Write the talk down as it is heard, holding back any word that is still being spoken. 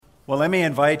Well, let me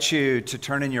invite you to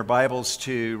turn in your Bibles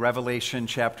to Revelation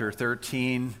chapter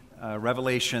 13.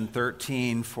 Revelation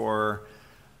 13 for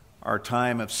our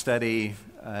time of study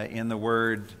in the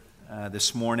Word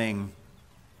this morning.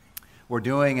 We're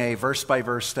doing a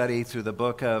verse-by-verse study through the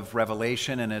book of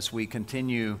Revelation, and as we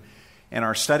continue in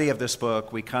our study of this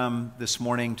book, we come this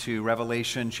morning to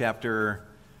Revelation chapter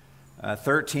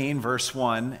 13, verse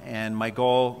 1, and my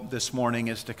goal this morning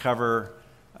is to cover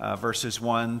verses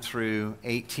 1 through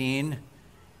 18.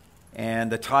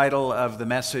 And the title of the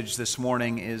message this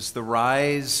morning is The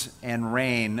Rise and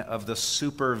Reign of the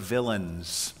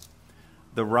Supervillains.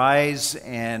 The Rise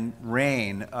and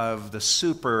Reign of the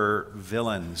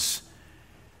Supervillains.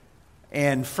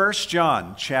 In 1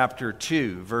 John chapter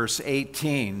 2, verse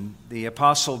 18, the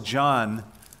Apostle John,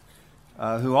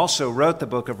 who also wrote the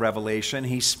book of Revelation,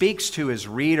 he speaks to his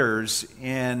readers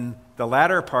in the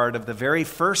latter part of the very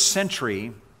first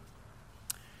century,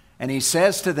 and he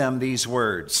says to them these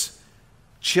words,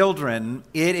 "Children,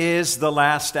 it is the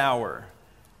last hour.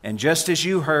 And just as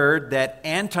you heard that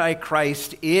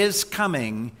Antichrist is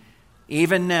coming,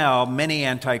 even now many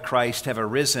Antichrists have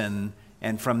arisen,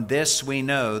 and from this we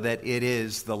know that it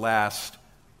is the last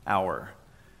hour."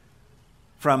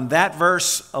 From that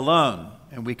verse alone,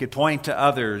 and we could point to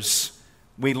others,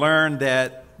 we learn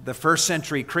that the first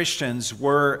century Christians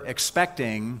were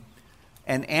expecting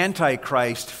an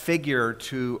Antichrist figure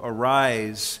to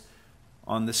arise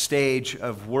on the stage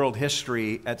of world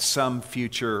history at some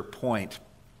future point.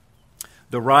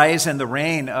 The rise and the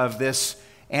reign of this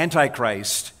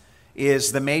Antichrist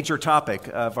is the major topic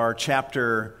of our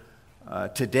chapter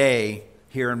today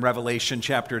here in Revelation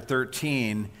chapter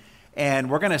 13. And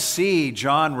we're going to see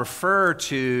John refer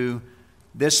to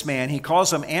this man. He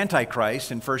calls him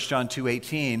Antichrist in 1 John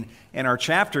 2:18. In our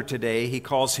chapter today, he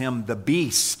calls him the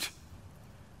beast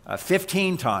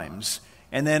 15 times.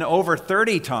 And then over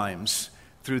 30 times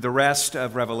through the rest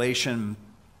of Revelation,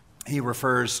 he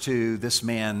refers to this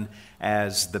man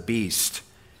as the beast.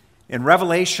 In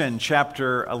Revelation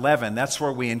chapter 11, that's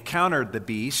where we encountered the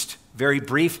beast very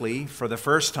briefly for the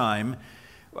first time.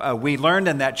 We learned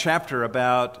in that chapter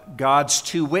about God's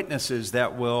two witnesses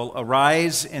that will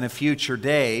arise in a future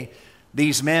day.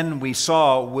 These men we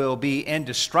saw will be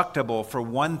indestructible for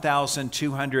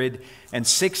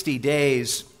 1,260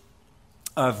 days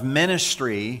of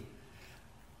ministry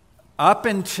up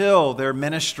until their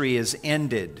ministry is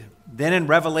ended. Then in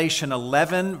Revelation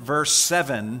 11, verse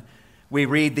 7, we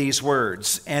read these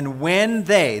words, "And when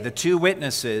they, the two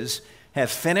witnesses, have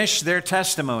finished their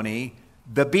testimony,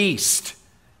 the beast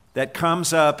that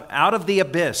comes up out of the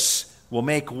abyss will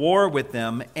make war with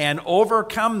them and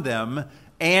overcome them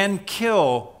and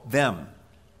kill them."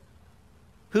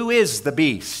 Who is the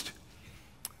beast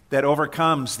that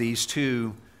overcomes these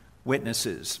two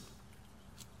witnesses?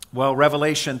 Well,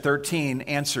 Revelation 13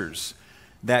 answers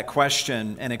that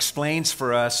question and explains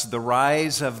for us the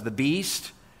rise of the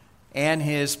beast and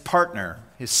his partner,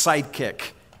 his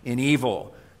sidekick in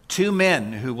evil. Two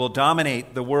men who will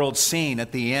dominate the world scene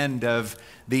at the end of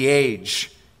the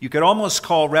age. You could almost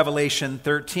call Revelation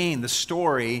 13 the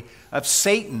story of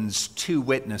Satan's two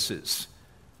witnesses.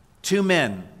 Two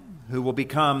men who will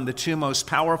become the two most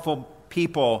powerful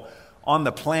people on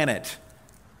the planet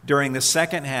during the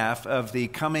second half of the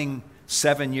coming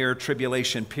 7-year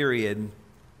tribulation period.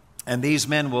 And these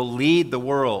men will lead the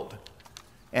world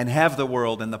and have the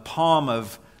world in the palm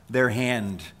of their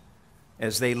hand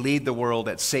as they lead the world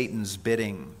at Satan's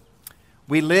bidding.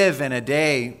 We live in a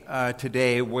day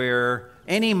today where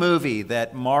any movie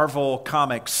that Marvel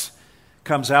Comics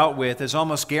comes out with is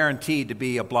almost guaranteed to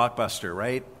be a blockbuster,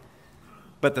 right?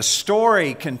 But the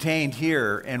story contained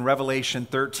here in Revelation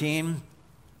 13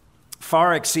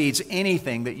 far exceeds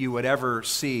anything that you would ever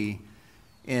see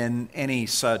in any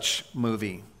such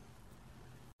movie.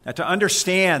 Now, to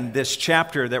understand this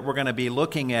chapter that we're going to be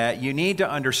looking at, you need to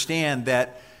understand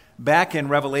that back in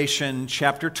Revelation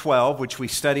chapter 12, which we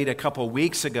studied a couple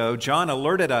weeks ago, John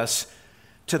alerted us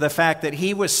to the fact that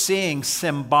he was seeing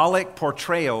symbolic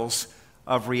portrayals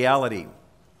of reality.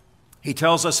 He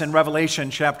tells us in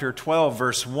Revelation chapter 12,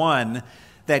 verse 1,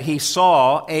 that he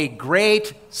saw a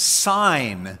great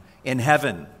sign in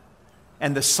heaven.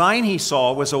 And the sign he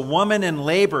saw was a woman in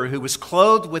labor who was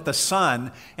clothed with the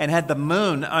sun and had the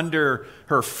moon under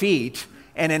her feet.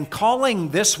 And in calling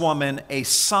this woman a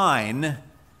sign,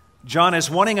 John is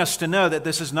wanting us to know that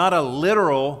this is not a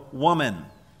literal woman,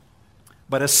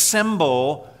 but a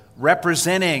symbol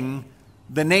representing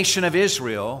the nation of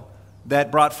Israel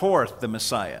that brought forth the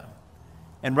Messiah.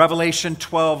 In Revelation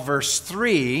 12, verse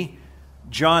 3,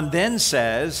 John then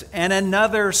says, "And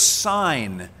another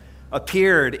sign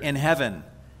appeared in heaven,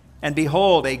 And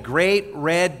behold, a great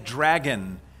red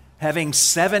dragon, having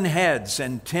 7 heads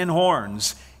and 10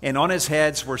 horns, and on his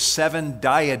heads were 7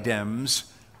 diadems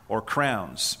or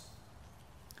crowns.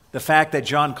 The fact that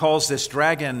John calls this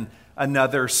dragon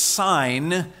another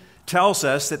sign tells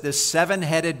us that this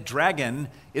 7-headed dragon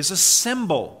is a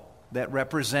symbol that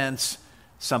represents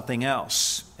something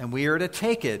else, and we are to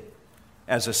take it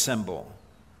as a symbol.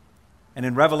 And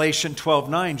in Revelation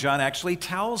 12:9, John actually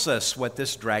tells us what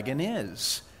this dragon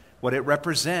is, what it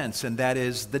represents, and that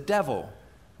is the devil.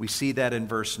 We see that in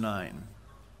verse 9.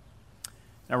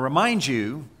 Now, remind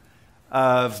you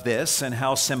of this and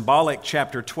how symbolic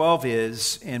chapter 12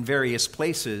 is in various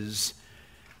places,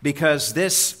 because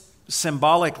this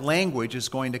symbolic language is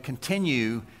going to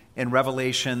continue in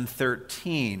Revelation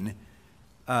 13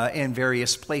 in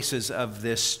various places of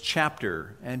this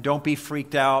chapter. And don't be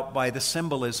freaked out by the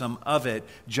symbolism of it.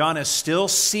 John is still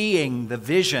seeing the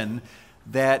vision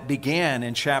that began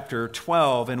in chapter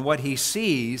 12, and what he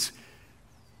sees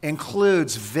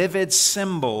includes vivid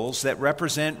symbols that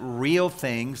represent real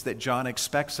things that John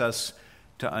expects us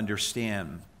to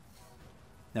understand.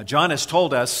 Now, John has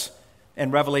told us in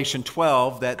Revelation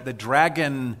 12 that the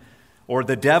dragon or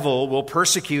the devil will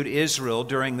persecute Israel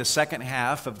during the second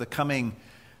half of the coming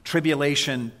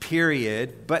tribulation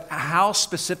period. But how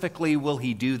specifically will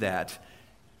he do that?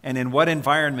 And in what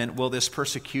environment will this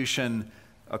persecution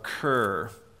occur?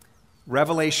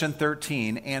 Revelation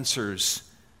 13 answers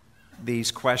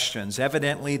these questions.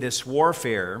 Evidently, this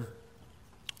warfare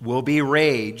will be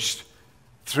waged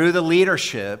through the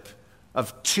leadership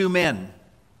of 2 men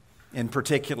in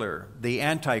particular, the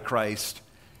Antichrist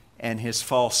and his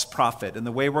false prophet. And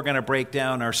the way we're going to break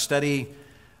down our study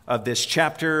of this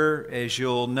chapter, as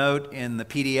you'll note in the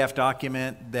PDF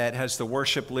document that has the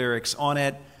worship lyrics on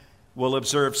it, we'll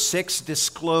observe 6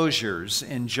 disclosures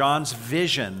in John's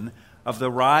vision of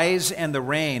the rise and the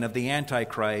reign of the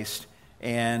Antichrist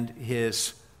and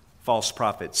his false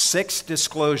prophet. 6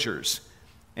 disclosures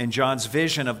in John's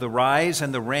vision of the rise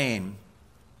and the reign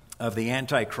of the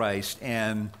Antichrist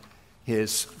and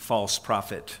his false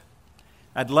prophet.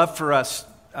 I'd love for us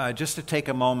just to take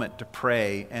a moment to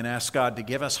pray and ask God to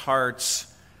give us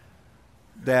hearts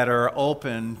that are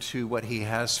open to what he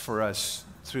has for us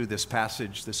through this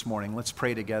passage this morning. Let's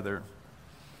pray together.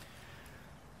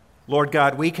 Lord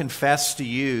God, we confess to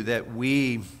you that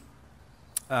we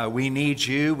need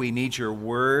you, we need your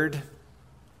word,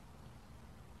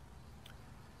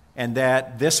 and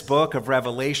that this book of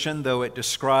Revelation, though it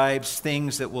describes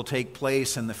things that will take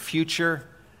place in the future,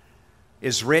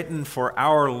 is written for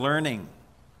our learning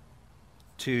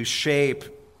to shape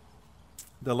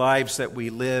the lives that we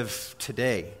live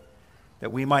today,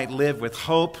 that we might live with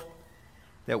hope,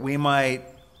 that we might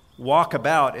walk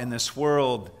about in this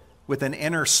world with an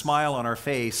inner smile on our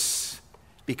face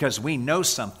because we know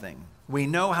something. We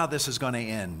know how this is going to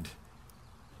end.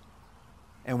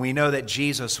 And we know that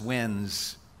Jesus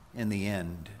wins in the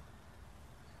end.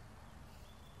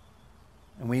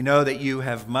 And we know that you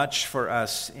have much for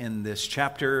us in this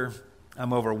chapter.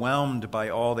 I'm overwhelmed by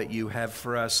all that you have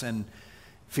for us and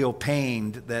feel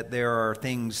pained that there are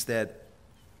things that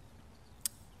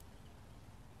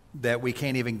we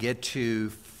can't even get to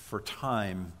for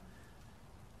time.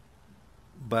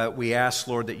 But we ask,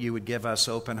 Lord, that you would give us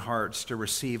open hearts to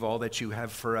receive all that you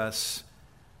have for us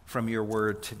from your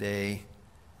word today.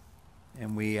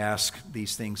 And we ask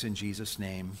these things in Jesus'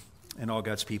 name. And all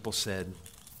God's people said,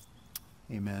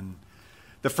 amen.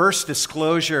 The first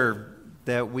disclosure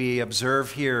that we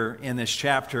observe here in this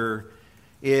chapter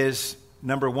is,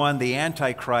 number one, the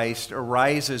Antichrist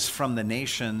arises from the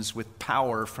nations with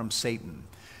power from Satan.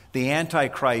 The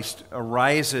Antichrist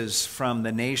arises from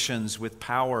the nations with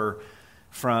power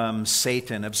from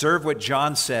Satan. Observe what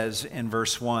John says in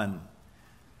verse 1.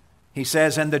 He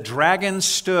says, "And the dragon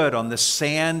stood on the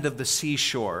sand of the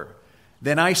seashore.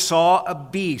 Then I saw a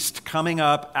beast coming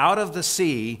up out of the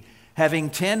sea, having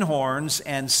 10 horns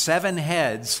and 7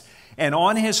 heads, and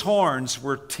on his horns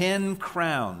were 10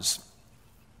 crowns,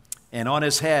 and on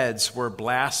his heads were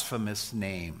blasphemous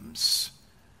names."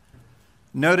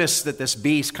 Notice that this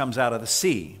beast comes out of the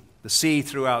sea. The sea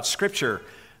throughout Scripture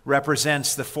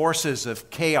represents the forces of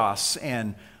chaos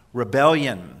and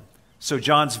rebellion. So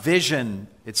John's vision,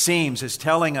 it seems, is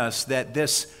telling us that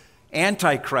this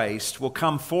Antichrist will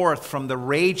come forth from the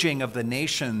raging of the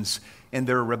nations in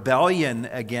their rebellion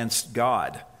against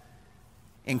God.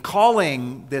 In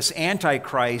calling this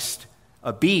Antichrist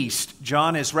a beast,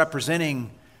 John is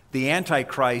representing the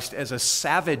Antichrist as a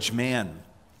savage man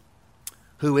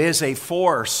who is a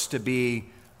force to be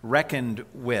reckoned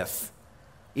with.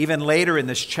 Even later in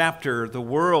this chapter, the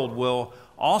world will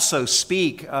also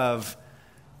speak of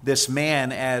this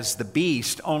man as the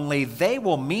beast, only they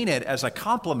will mean it as a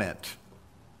compliment.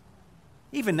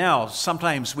 Even now,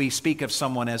 sometimes we speak of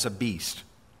someone as a beast,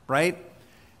 right?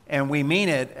 And we mean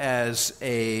it as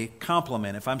a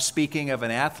compliment. If I'm speaking of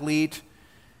an athlete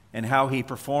and how he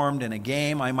performed in a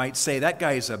game, I might say, that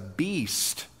guy's a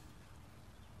beast.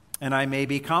 And I may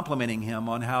be complimenting him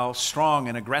on how strong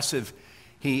and aggressive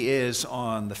he is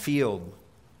on the field.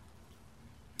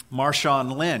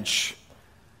 Marshawn Lynch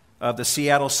of the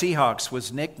Seattle Seahawks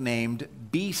was nicknamed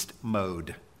Beast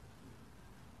Mode.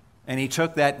 And he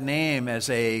took that name as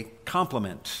a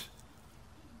compliment.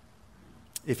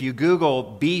 If you Google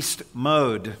beast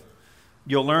mode,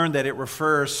 you'll learn that it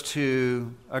refers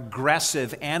to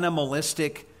aggressive,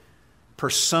 animalistic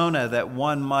persona that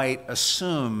one might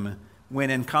assume when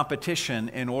in competition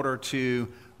in order to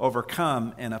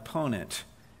overcome an opponent.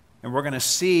 And we're going to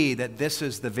see that this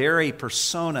is the very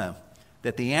persona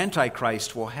that the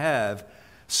Antichrist will have,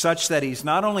 such that he's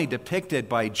not only depicted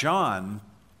by John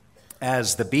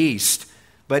as the beast,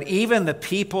 but even the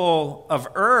people of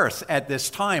earth at this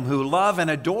time who love and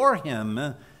adore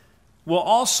him will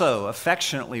also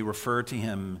affectionately refer to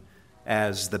him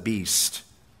as the beast.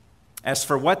 As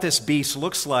for what this beast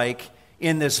looks like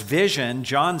in this vision,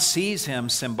 John sees him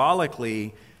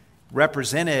symbolically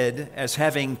represented as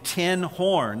having 10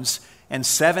 horns and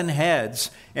 7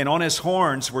 heads, and on his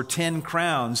horns were 10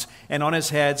 crowns, and on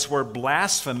his heads were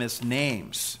blasphemous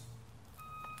names.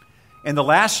 In the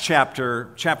last chapter,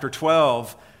 chapter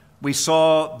 12, we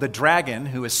saw the dragon,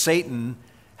 who is Satan,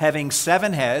 having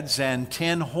 7 heads and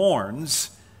 10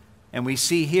 horns, and we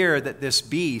see here that this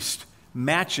beast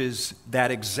matches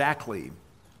that exactly.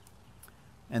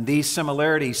 And these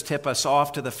similarities tip us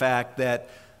off to the fact that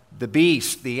the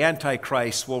beast, the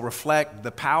Antichrist, will reflect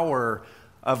the power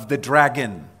of the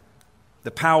dragon,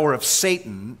 the power of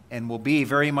Satan, and will be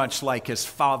very much like his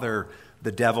father,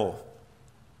 the devil.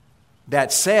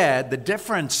 That said, the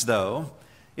difference, though,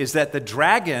 is that the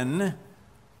dragon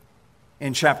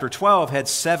in chapter 12 had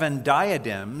 7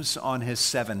 diadems on his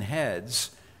 7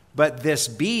 heads, but this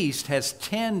beast has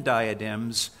 10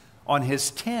 diadems on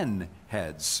his 10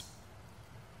 heads.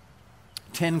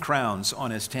 10 crowns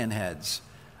on his 10 heads,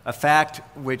 a fact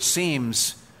which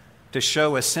seems to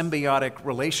show a symbiotic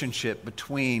relationship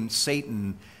between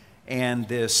Satan and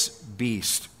this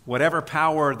beast. Whatever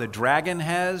power the dragon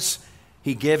has,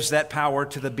 he gives that power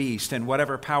to the beast, and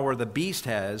whatever power the beast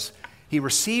has, he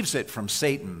receives it from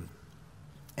Satan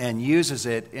and uses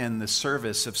it in the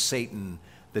service of Satan.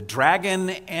 The dragon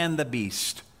and the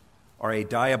beast are a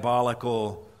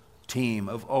diabolical team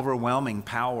of overwhelming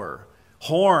power.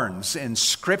 Horns in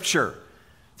Scripture,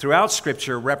 throughout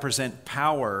Scripture, represent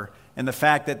power, and the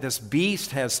fact that this beast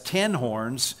has 10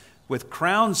 horns with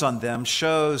crowns on them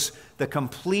shows the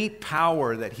complete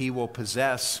power that he will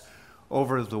possess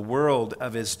over the world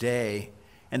of his day.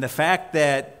 And the fact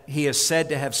that he is said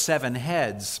to have 7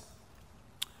 heads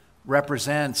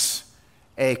represents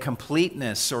a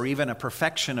completeness or even a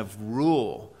perfection of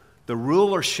rule. The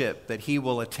rulership that he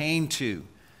will attain to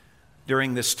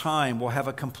during this time will have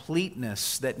a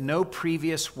completeness that no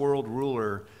previous world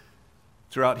ruler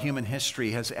throughout human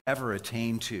history has ever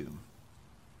attained to.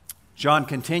 John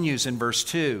continues in verse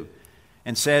 2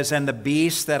 and says, "And the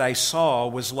beast that I saw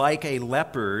was like a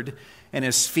leopard, and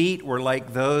his feet were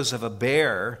like those of a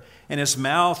bear, and his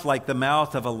mouth like the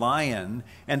mouth of a lion.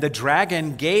 And the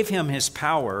dragon gave him his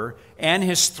power and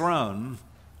his throne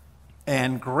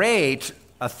and great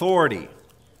authority."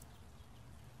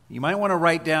 You might want to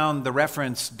write down the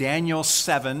reference Daniel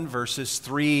 7, verses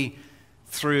 3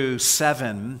 through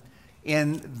 7.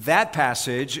 In that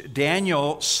passage,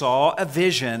 Daniel saw a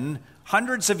vision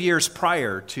hundreds of years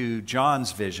prior to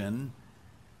John's vision.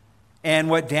 And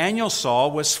what Daniel saw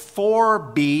was 4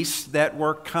 beasts that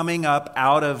were coming up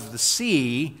out of the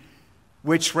sea,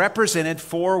 which represented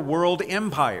 4 world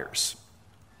empires.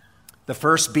 The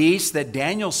first beast that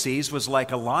Daniel sees was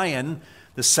like a lion.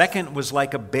 The second was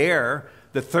like a bear.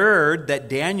 The third that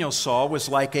Daniel saw was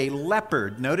like a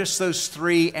leopard. Notice those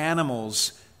 3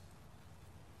 animals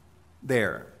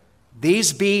there.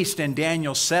 These beasts in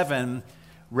Daniel 7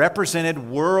 represented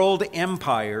world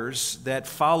empires that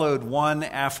followed one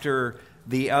after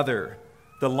the other.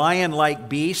 The lion-like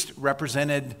beast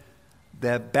represented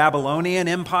the Babylonian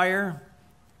Empire.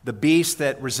 The beast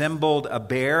that resembled a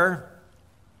bear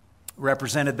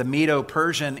represented the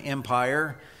Medo-Persian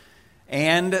Empire.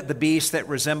 And the beast that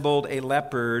resembled a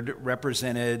leopard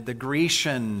represented the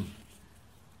Grecian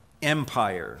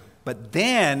Empire. But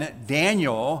then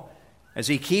Daniel, as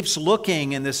he keeps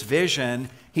looking in this vision,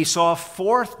 he saw a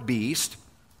 4th beast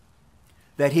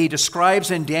that he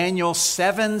describes in Daniel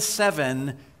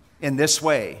 7:7 in this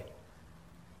way.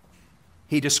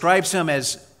 He describes him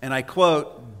as, and I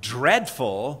quote,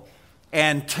 dreadful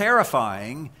and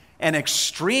terrifying and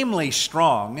extremely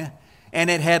strong, and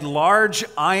it had large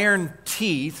iron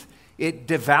teeth. It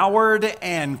devoured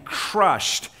and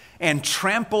crushed and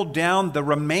trampled down the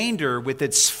remainder with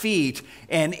its feet,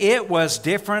 and it was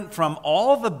different from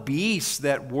all the beasts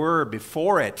that were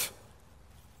before it.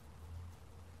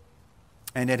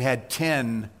 And it had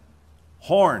 10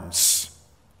 horns.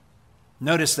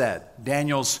 Notice that.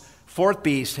 Daniel's fourth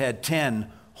beast had 10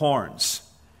 horns.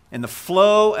 In the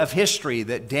flow of history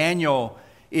that Daniel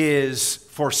is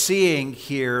foreseeing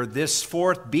here, this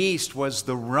fourth beast was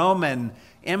the Roman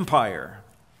Empire,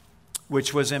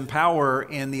 which was in power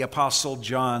in the Apostle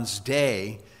John's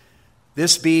day.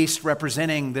 This beast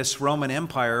representing this Roman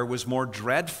Empire was more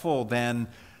dreadful than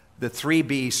the three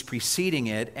beasts preceding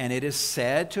it, and it is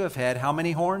said to have had how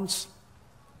many horns?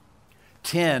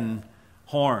 10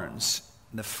 horns.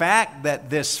 The fact that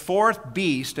this fourth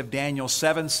beast of Daniel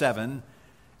 7:7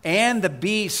 and the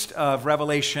beast of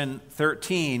Revelation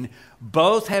 13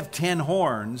 both have 10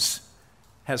 horns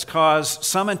has caused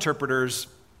some interpreters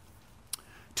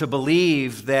to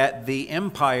believe that the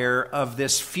empire of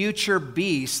this future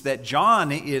beast that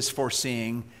John is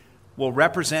foreseeing will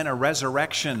represent a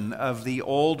resurrection of the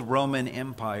old Roman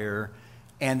Empire.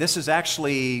 And this is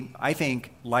actually, I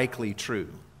think, likely true.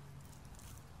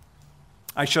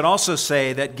 I should also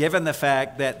say that given the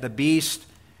fact that the beast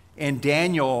in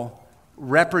Daniel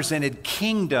represented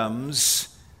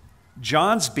kingdoms,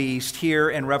 John's beast here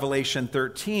in Revelation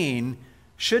 13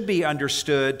 should be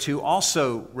understood to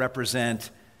also represent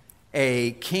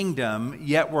a kingdom,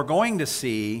 yet we're going to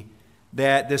see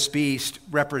that this beast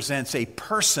represents a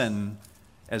person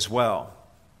as well.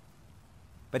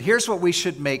 But here's what we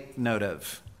should make note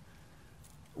of.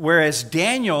 Whereas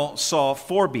Daniel saw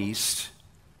 4 beasts,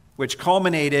 which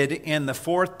culminated in the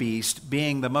fourth beast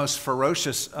being the most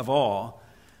ferocious of all,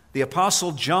 the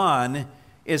Apostle John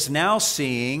is now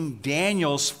seeing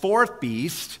Daniel's fourth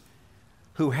beast,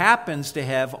 who happens to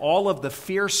have all of the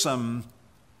fearsome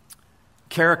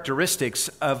characteristics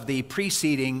of the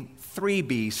preceding 3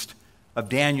 beasts of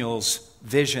Daniel's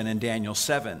vision in Daniel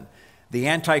 7. The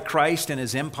Antichrist and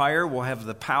his empire will have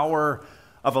the power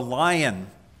of a lion,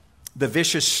 the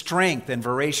vicious strength and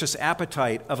voracious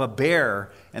appetite of a bear,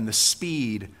 and the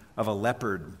speed of a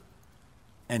leopard.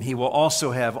 And he will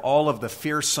also have all of the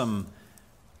fearsome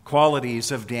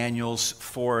qualities of Daniel's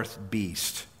fourth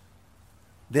beast.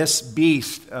 This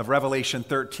beast of Revelation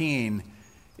 13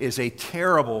 is a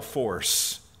terrible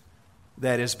force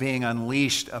that is being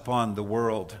unleashed upon the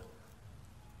world.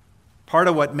 Part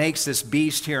of what makes this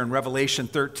beast here in Revelation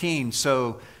 13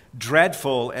 so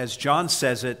dreadful, as John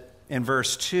says it in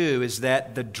verse 2, is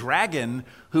that the dragon,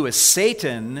 who is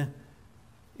Satan,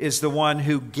 is the one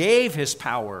who gave his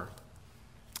power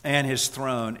and his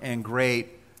throne and great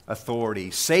authority.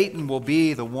 Satan will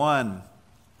be the one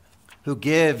who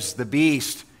gives the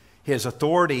beast his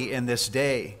authority in this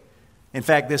day. In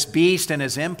fact, this beast and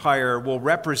his empire will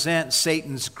represent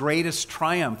Satan's greatest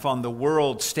triumph on the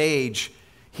world stage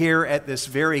here at this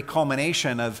very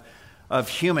culmination of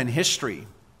human history.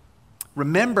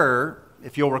 Remember,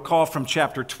 if you'll recall from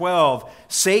chapter 12,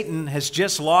 Satan has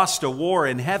just lost a war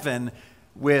in heaven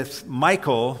with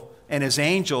Michael and his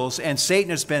angels, and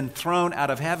Satan has been thrown out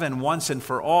of heaven once and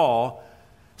for all.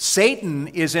 Satan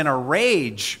is in a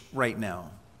rage right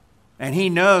now, and he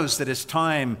knows that his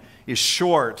time is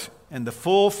short, and the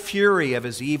full fury of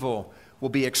his evil will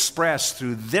be expressed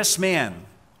through this man,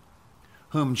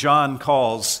 whom John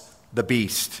calls the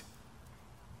beast.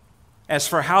 As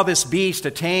for how this beast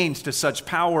attains to such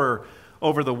power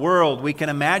over the world, we can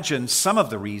imagine some of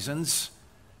the reasons.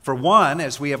 For one,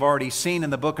 as we have already seen in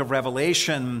the book of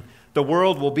Revelation, the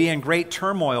world will be in great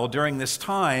turmoil during this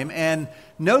time, and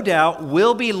no doubt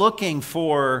will be looking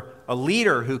for a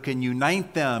leader who can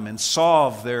unite them and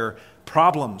solve their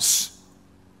problems.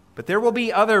 But there will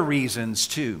be other reasons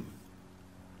too.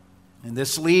 And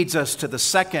this leads us to the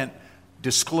second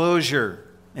disclosure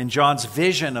in John's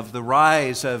vision of the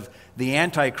rise of the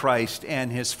Antichrist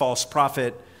and his false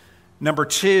prophet. Number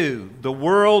 2, the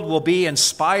world will be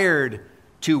inspired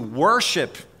to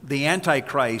worship the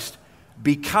Antichrist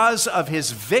because of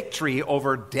his victory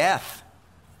over death.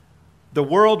 The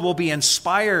world will be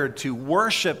inspired to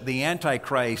worship the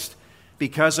Antichrist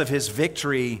because of his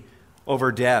victory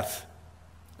over death.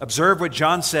 Observe what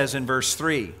John says in verse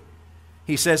 3.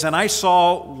 He says, "And I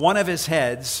saw one of his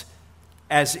heads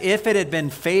as if it had been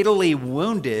fatally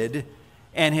wounded,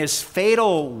 and his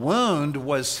fatal wound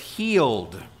was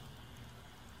healed."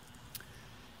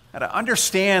 Now, to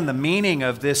understand the meaning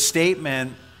of this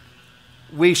statement,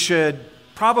 we should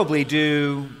probably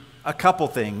do a couple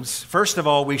things. First of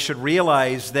all, we should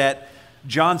realize that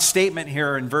John's statement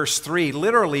here in verse 3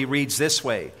 literally reads this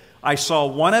way: I saw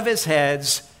one of his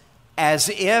heads as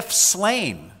if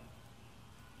slain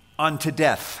unto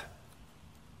death.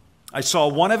 I saw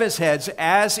one of his heads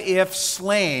as if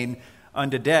slain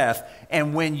unto death.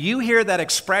 And when you hear that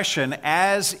expression,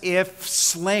 as if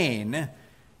slain,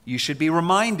 you should be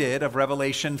reminded of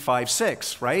Revelation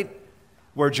 5:6, right?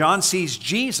 Where John sees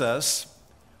Jesus,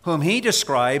 whom he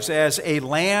describes as a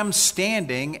lamb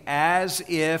standing as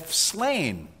if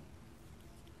slain,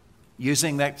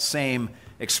 using that same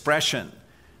expression.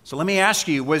 So let me ask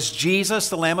you, was Jesus,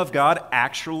 the Lamb of God,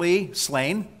 actually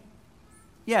slain?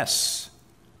 Yes.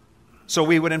 So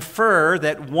we would infer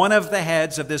that one of the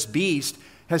heads of this beast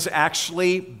has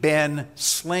actually been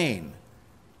slain.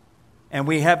 And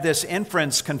we have this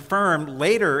inference confirmed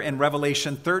later in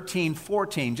Revelation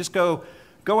 13:14. Just go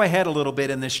ahead a little bit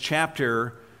in this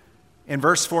chapter, in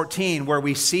verse 14, where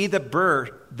we see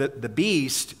the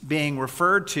beast being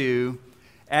referred to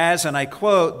as, and I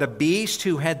quote, the beast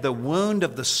who had the wound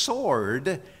of the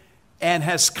sword and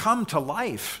has come to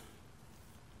life.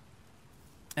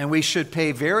 And we should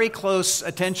pay very close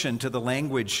attention to the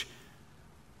language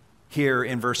here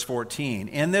in verse 14.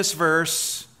 In this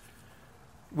verse,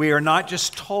 we are not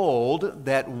just told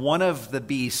that one of the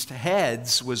beast's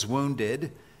heads was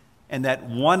wounded and that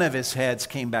one of his heads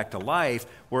came back to life.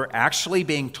 We're actually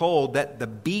being told that the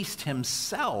beast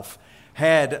himself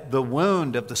had the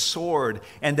wound of the sword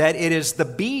and that it is the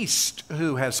beast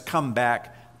who has come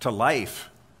back to life.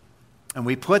 And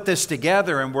we put this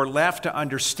together and we're left to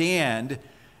understand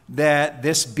that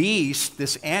this beast,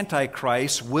 this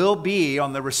Antichrist, will be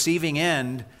on the receiving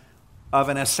end of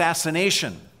an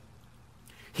assassination.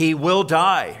 He will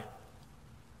die,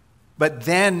 but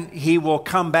then he will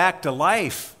come back to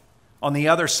life on the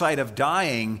other side of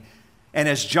dying. And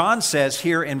as John says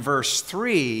here in verse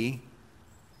 3,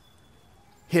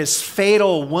 his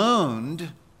fatal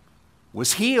wound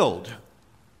was healed.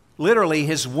 Literally,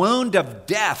 his wound of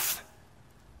death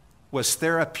was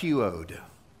therapeuoed,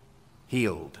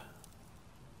 healed.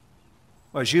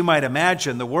 Well, as you might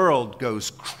imagine, the world goes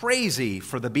crazy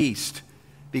for the beast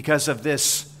because of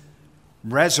this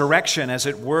resurrection, as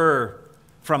it were,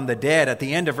 from the dead. At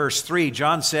the end of verse 3,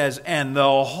 John says, and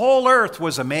the whole earth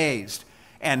was amazed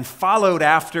and followed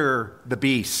after the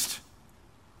beast.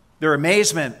 Their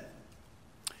amazement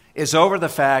is over the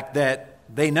fact that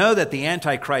they know that the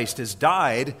Antichrist has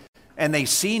died, and they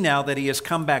see now that he has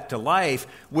come back to life,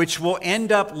 which will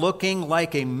end up looking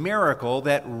like a miracle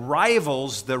that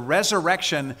rivals the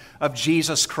resurrection of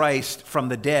Jesus Christ from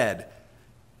the dead.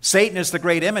 Satan is the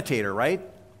great imitator, right?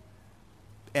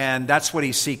 And that's what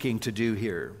he's seeking to do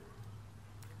here.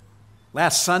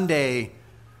 Last Sunday,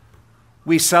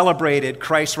 we celebrated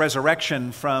Christ's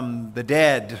resurrection from the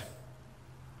dead.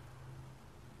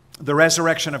 The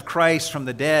resurrection of Christ from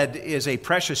the dead is a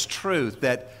precious truth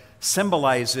that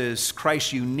symbolizes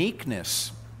Christ's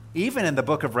uniqueness, even in the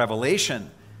book of Revelation.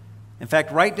 In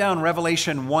fact, write down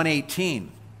Revelation 1:18,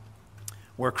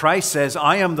 where Christ says,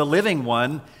 I am the living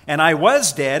one, and I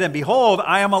was dead, and behold,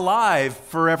 I am alive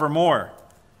forevermore.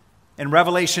 In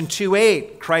Revelation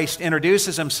 2:8, Christ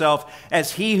introduces himself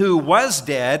as he who was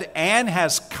dead and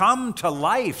has come to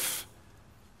life.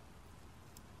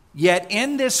 Yet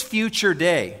in this future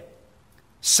day,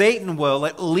 Satan will,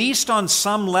 at least on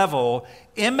some level,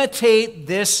 imitate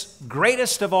this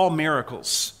greatest of all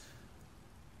miracles.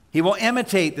 He will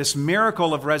imitate this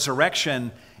miracle of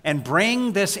resurrection and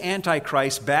bring this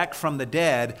Antichrist back from the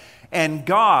dead. And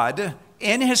God,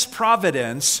 in his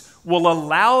providence, will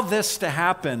allow this to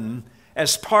happen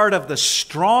as part of the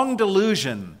strong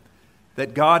delusion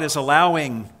that God is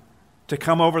allowing to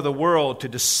come over the world to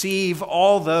deceive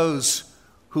all those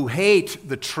who hate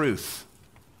the truth.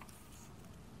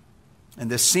 And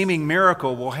this seeming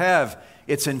miracle will have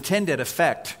its intended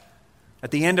effect. At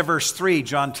the end of verse 3,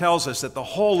 John tells us that the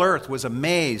whole earth was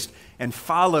amazed and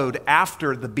followed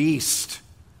after the beast.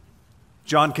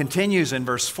 John continues in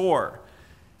verse 4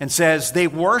 and says, they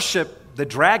worship the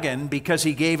dragon because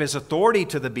he gave his authority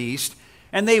to the beast,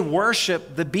 and they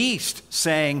worship the beast,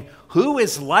 saying, who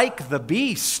is like the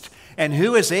beast, and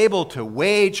who is able to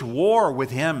wage war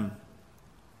with him?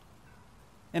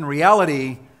 In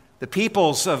reality, the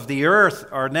peoples of the earth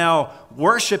are now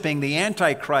worshiping the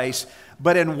Antichrist,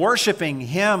 but in worshiping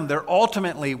him, they're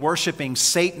ultimately worshiping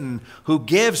Satan, who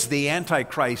gives the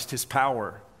Antichrist his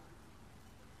power.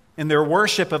 In their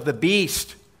worship of the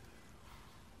beast,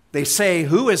 they say,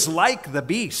 who is like the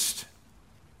beast?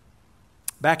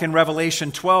 Back in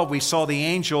Revelation 12, we saw the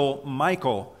angel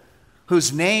Michael,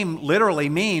 whose name literally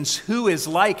means who is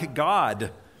like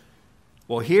God.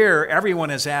 Well, here everyone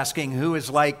is asking who is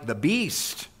like the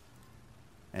beast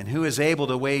and who is able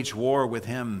to wage war with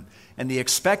him. And the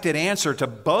expected answer to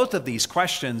both of these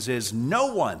questions is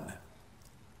no one.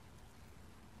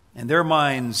 In their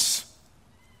minds,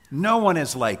 no one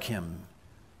is like him.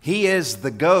 He is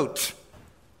the goat,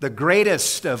 the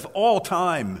greatest of all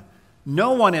time.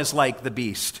 No one is like the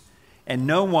beast, and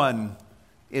no one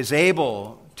is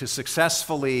able to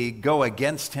successfully go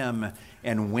against him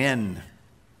and win.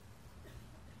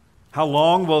 How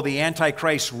long will the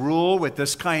Antichrist rule with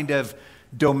this kind of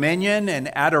dominion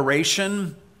and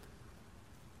adoration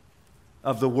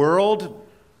of the world?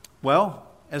 Well,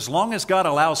 as long as God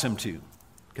allows him to,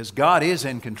 because God is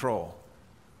in control,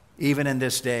 even in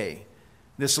this day.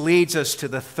 This leads us to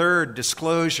the third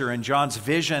disclosure in John's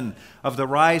vision of the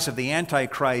rise of the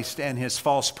Antichrist and his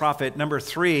false prophet. Number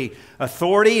 3,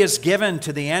 authority is given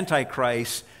to the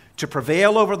Antichrist to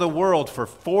prevail over the world for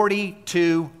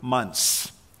 42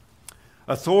 months.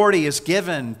 Authority is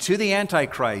given to the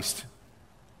Antichrist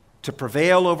to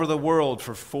prevail over the world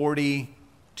for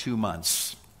 42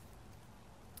 months.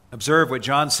 Observe what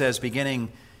John says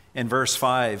beginning in verse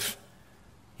 5.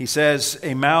 He says,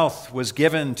 a mouth was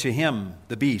given to him,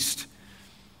 the beast,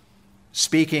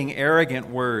 speaking arrogant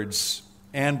words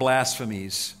and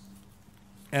blasphemies.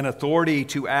 An authority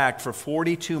to act for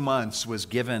 42 months was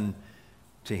given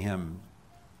to him.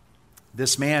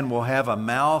 This man will have a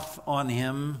mouth on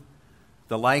him,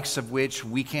 the likes of which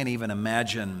we can't even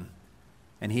imagine.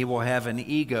 And he will have an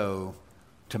ego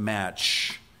to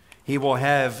match. He will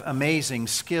have amazing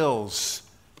skills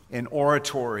in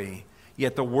oratory.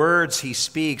 Yet the words he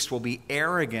speaks will be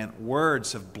arrogant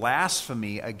words of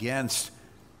blasphemy against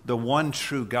the one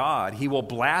true God. He will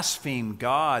blaspheme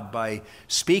God by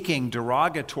speaking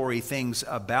derogatory things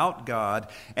about God.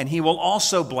 And he will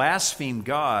also blaspheme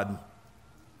God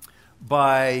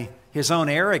by his own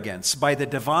arrogance, by the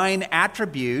divine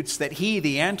attributes that he,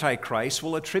 the Antichrist,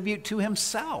 will attribute to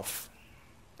himself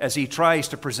as he tries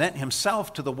to present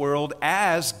himself to the world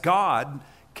as God,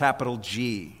 capital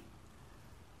G.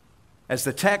 As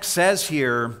the text says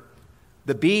here,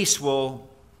 the beast will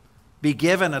be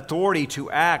given authority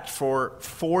to act for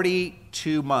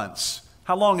 42 months.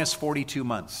 How long is 42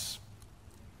 months?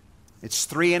 It's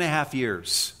 3.5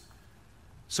 years.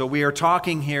 So we are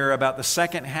talking here about the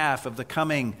second half of the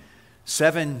coming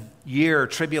 7-year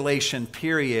tribulation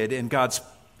period. In God's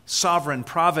sovereign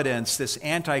providence, this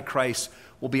Antichrist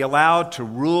will be allowed to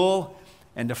rule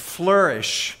and to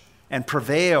flourish and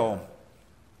prevail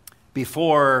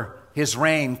before his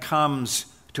reign comes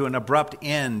to an abrupt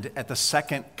end at the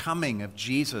second coming of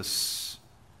Jesus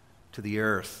to the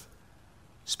earth.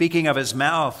 Speaking of his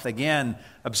mouth, again,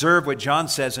 observe what John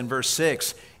says in verse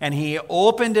 6. And he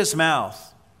opened his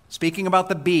mouth, speaking about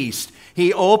the beast,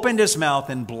 he opened his mouth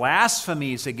in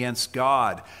blasphemies against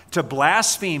God, to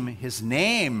blaspheme his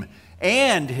name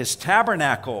and his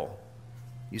tabernacle.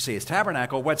 You say, his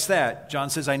tabernacle, what's that? John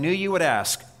says, I knew you would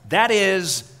ask. That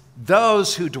is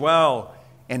those who dwell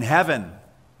in heaven.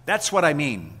 That's what I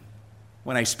mean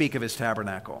when I speak of his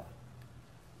tabernacle.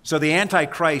 So the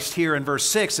Antichrist here in verse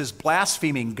 6 is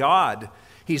blaspheming God.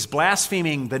 He's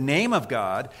blaspheming the name of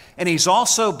God, and he's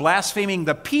also blaspheming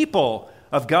the people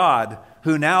of God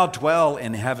who now dwell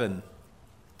in heaven.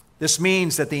 This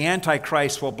means that the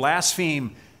Antichrist will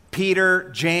blaspheme Peter,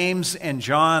 James, and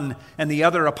John, and the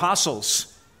other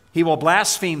apostles. He will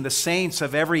blaspheme the saints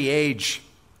of every age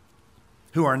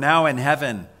who are now in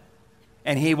heaven.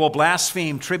 And he will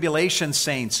blaspheme tribulation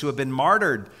saints who have been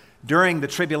martyred during the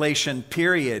tribulation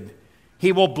period.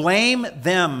 He will blame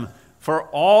them for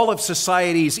all of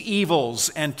society's evils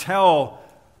and tell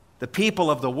the people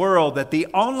of the world that the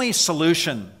only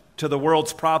solution to the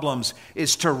world's problems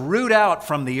is to root out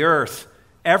from the earth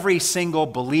every single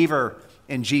believer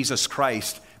in Jesus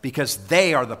Christ, because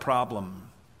they are the problem.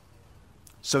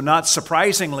 So not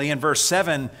surprisingly, in verse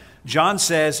 7, John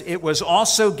says, it was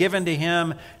also given to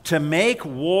him to make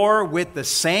war with the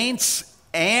saints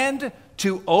and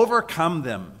to overcome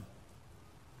them.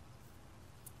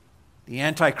 The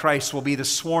Antichrist will be the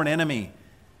sworn enemy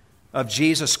of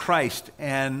Jesus Christ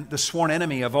and the sworn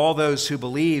enemy of all those who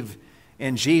believe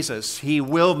in Jesus. He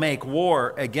will make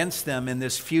war against them in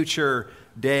this future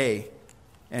day.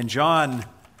 And John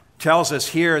tells us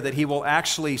here that he will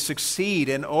actually succeed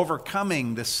in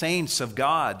overcoming the saints of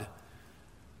God.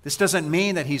 This doesn't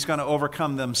mean that he's going to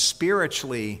overcome them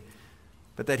spiritually,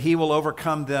 but that he will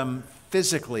overcome them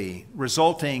physically,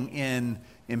 resulting in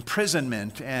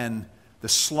imprisonment and the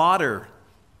slaughter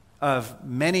of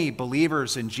many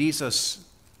believers in Jesus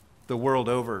the world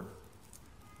over.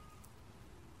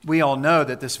 We all know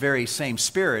that this very same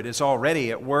spirit is already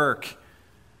at work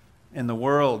in the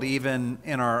world, even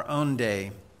in our own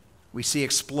day. We see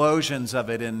explosions of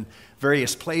it in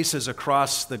various places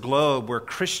across the globe where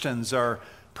Christians are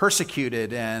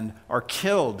persecuted and are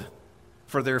killed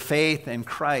for their faith in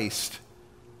Christ.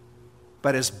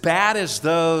 But as bad as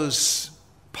those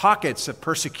pockets of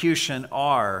persecution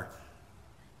are,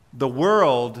 the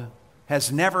world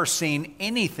has never seen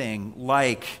anything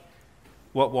like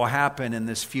what will happen in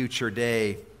this future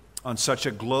day on such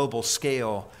a global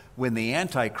scale when the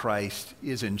Antichrist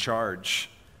is in charge.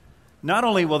 Not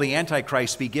only will the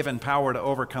Antichrist be given power to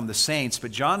overcome the saints,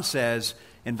 but John says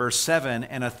in verse 7,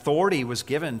 an authority was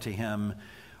given to him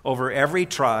over every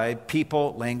tribe,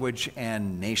 people, language,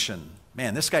 and nation.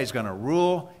 Man, this guy's going to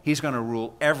rule. He's going to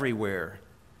rule everywhere.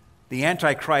 The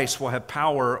Antichrist will have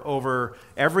power over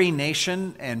every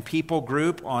nation and people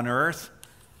group on earth.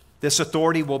 This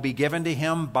authority will be given to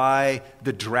him by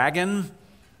the dragon,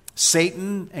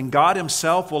 Satan, and God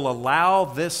himself will allow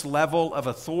this level of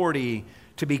authority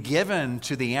to be given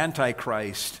to the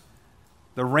Antichrist.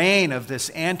 The reign of this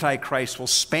Antichrist will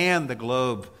span the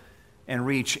globe and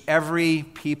reach every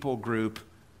people group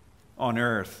on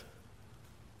earth.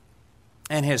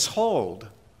 And his hold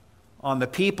on the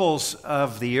peoples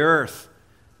of the earth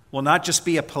will not just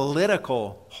be a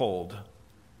political hold,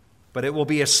 but it will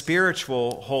be a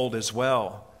spiritual hold as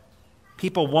well.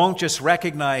 People won't just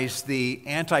recognize the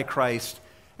Antichrist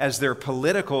as their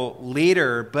political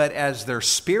leader, but as their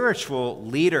spiritual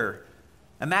leader.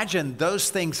 Imagine those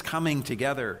things coming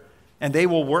together, and they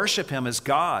will worship him as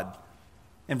God.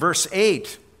 In verse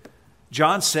 8,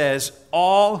 John says,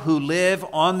 all who live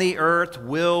on the earth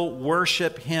will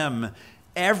worship him,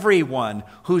 everyone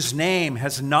whose name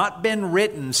has not been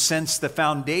written since the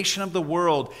foundation of the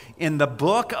world in the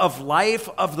book of life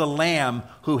of the Lamb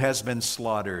who has been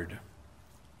slaughtered.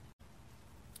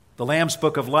 The Lamb's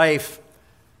book of life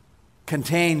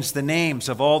contains the names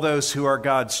of all those who are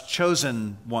God's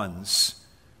chosen ones,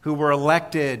 who were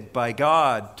elected by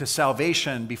God to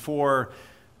salvation before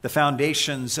the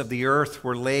foundations of the earth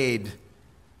were laid.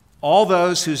 All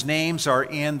those whose names are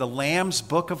in the Lamb's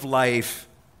book of life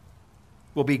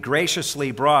will be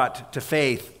graciously brought to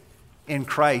faith in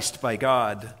Christ by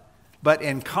God. But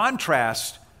in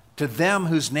contrast to them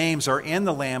whose names are in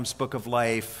the Lamb's book of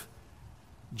life,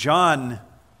 John,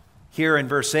 here in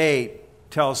verse 8,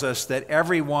 tells us that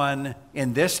everyone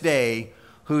in this day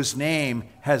whose name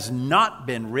has not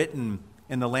been written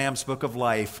in the Lamb's book of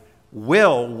life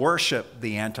will worship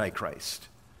the Antichrist.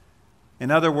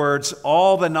 In other words,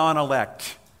 all the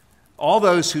non-elect, all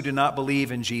those who do not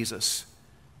believe in Jesus,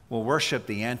 will worship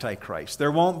the Antichrist.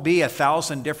 There won't be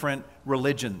 1,000 different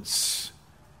religions.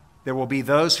 There will be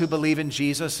those who believe in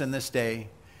Jesus in this day,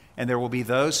 and there will be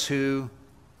those who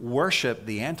worship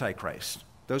the Antichrist.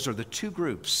 Those are the two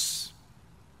groups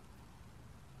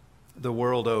the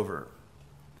world over.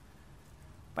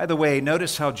 By the way,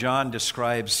 notice how John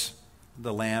describes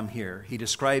the Lamb here. He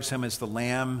describes him as the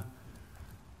Lamb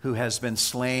who has been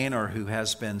slain or who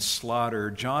has been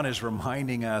slaughtered. John is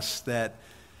reminding us that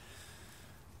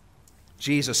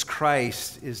Jesus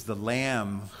Christ is the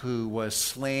Lamb who was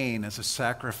slain as a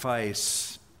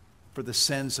sacrifice for the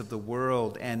sins of the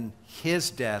world, and his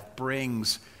death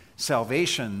brings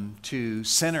salvation to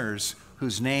sinners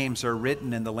whose names are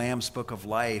written in the Lamb's book of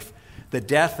life. The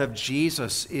death of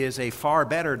Jesus is a far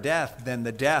better death than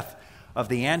the death of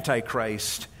the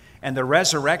Antichrist, and the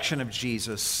resurrection of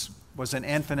Jesus was an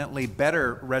infinitely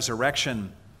better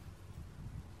resurrection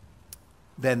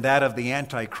than that of the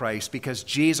Antichrist, because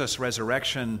Jesus'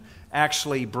 resurrection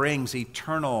actually brings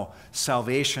eternal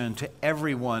salvation to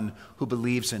everyone who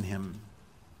believes in him.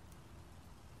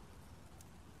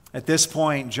 At this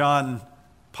point, John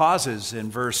pauses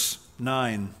in verse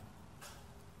 9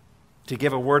 to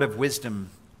give a word of wisdom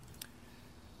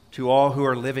to all who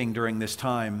are living during this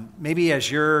time. Maybe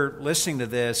as you're listening to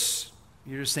this,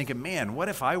 you're just thinking, man, what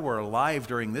if I were alive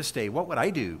during this day? What would I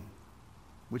do?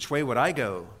 Which way would I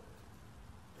go?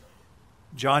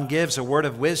 John gives a word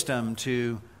of wisdom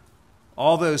to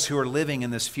all those who are living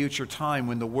in this future time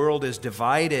when the world is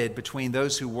divided between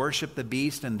those who worship the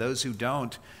beast and those who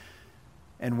don't,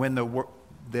 and when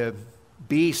the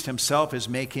beast himself is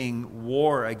making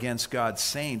war against God's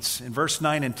saints. In verse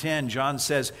 9 and 10, John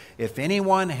says, if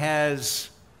anyone has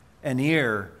an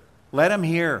ear, let him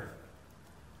hear.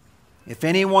 If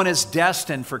anyone is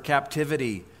destined for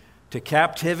captivity, to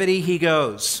captivity he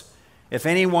goes. If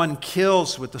anyone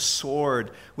kills with the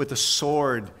sword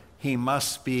he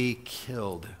must be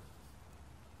killed.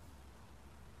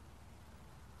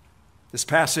 This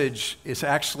passage is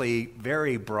actually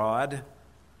very broad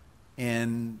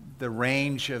in the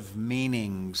range of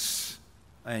meanings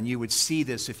And you would see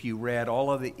this if you read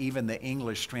all of even the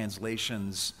English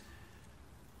translations.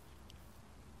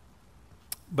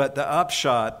 But the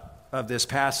upshot of this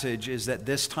passage is that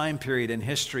this time period in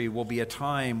history will be a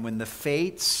time when the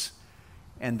fates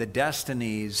and the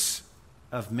destinies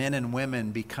of men and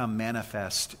women become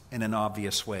manifest in an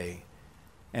obvious way.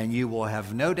 And you will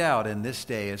have no doubt in this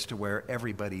day as to where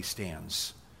everybody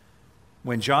stands.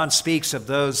 When John speaks of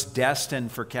those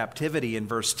destined for captivity in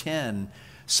verse 10,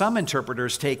 some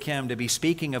interpreters take him to be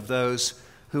speaking of those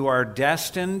who are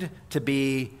destined to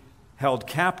be held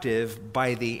captive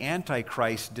by the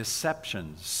Antichrist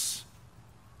deceptions.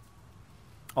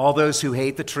 All those who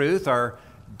hate the truth are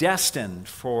destined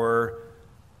for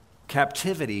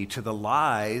captivity to the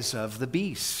lies of the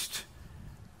beast.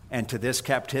 And to this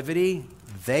captivity,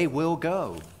 they will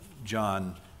go,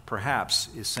 John perhaps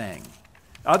is saying.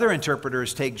 Other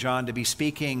interpreters take John to be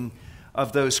speaking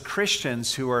of those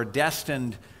Christians who are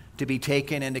destined to be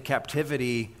taken into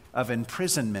captivity of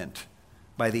imprisonment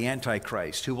by the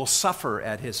Antichrist, who will suffer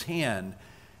at his hand.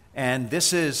 And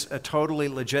this is a totally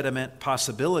legitimate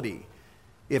possibility.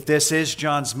 If this is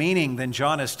John's meaning, then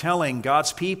John is telling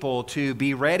God's people to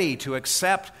be ready to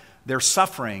accept their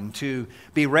suffering, to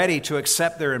be ready to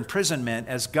accept their imprisonment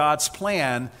as God's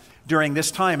plan during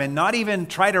this time, and not even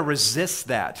try to resist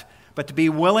that, but to be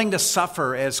willing to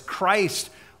suffer as Christ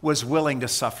was willing to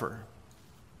suffer.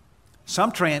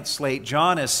 Some translate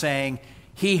John as saying,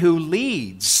 "He who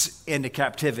leads into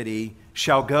captivity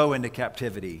shall go into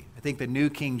captivity." I think the New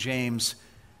King James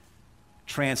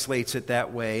translates it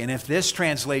that way. And if this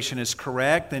translation is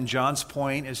correct, then John's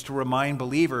point is to remind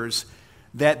believers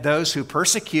that those who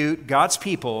persecute God's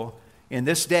people in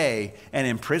this day and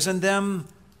imprison them,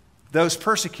 those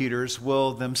persecutors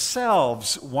will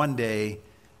themselves one day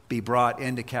be brought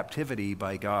into captivity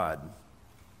by God.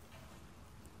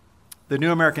 The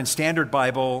New American Standard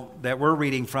Bible that we're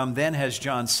reading from then has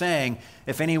John saying,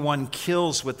 if anyone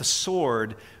kills with the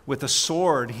sword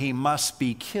he must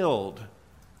be killed,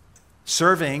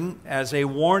 serving as a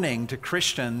warning to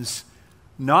Christians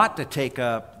not to take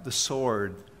up the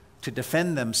sword to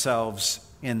defend themselves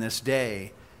in this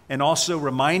day, and also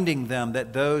reminding them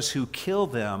that those who kill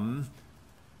them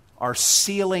are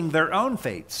sealing their own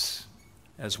fates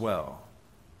as well.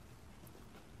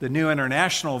 The New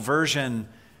International Version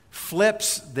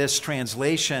flips this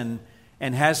translation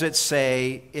and has it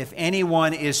say, if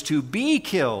anyone is to be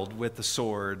killed with the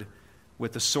sword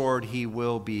he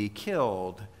will be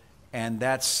killed. And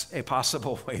that's a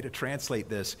possible way to translate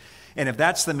this. And if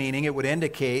that's the meaning, it would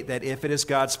indicate that if it is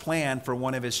God's plan for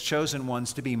one of his chosen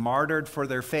ones to be martyred for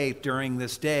their faith during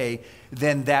this day,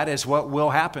 then that is what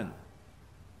will happen.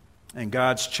 And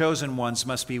God's chosen ones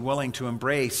must be willing to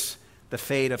embrace the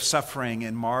fate of suffering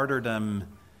and martyrdom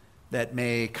that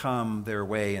may come their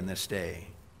way in this day.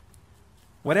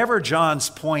 Whatever John's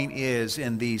point is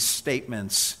in these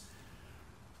statements,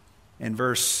 in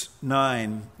verse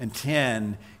 9 and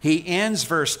 10, he ends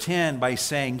verse 10 by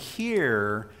saying,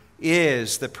 here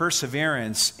is the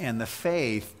perseverance and the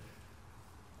faith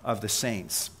of the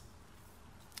saints.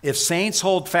 If saints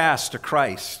hold fast to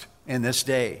Christ in this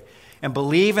day and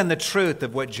believe in the truth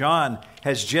of what John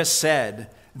has just said,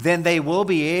 then they will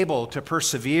be able to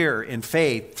persevere in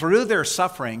faith through their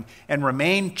suffering and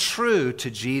remain true to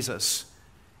Jesus.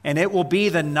 And it will be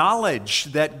the knowledge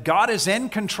that God is in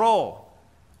control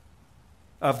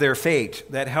of their fate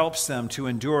that helps them to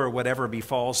endure whatever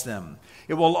befalls them.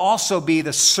 It will also be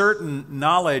the certain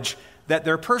knowledge that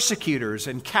their persecutors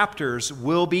and captors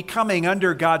will be coming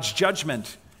under God's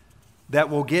judgment that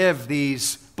will give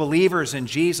these believers in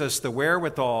Jesus the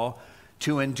wherewithal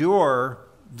to endure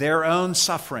their own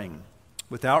suffering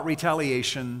without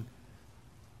retaliation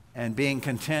and being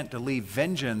content to leave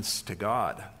vengeance to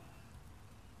God.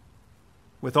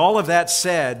 With all of that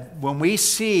said, when we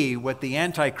see what the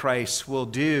Antichrist will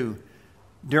do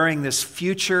during this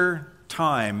future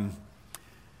time,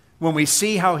 when we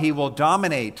see how he will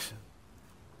dominate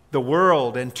the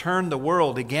world and turn the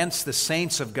world against the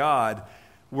saints of God,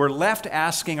 we're left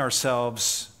asking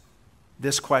ourselves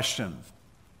this question: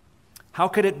 how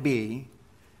could it be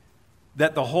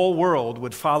that the whole world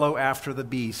would follow after the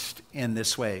beast in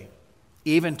this way,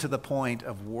 even to the point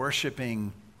of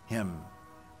worshiping him?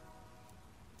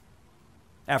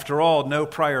 After all, no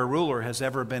prior ruler has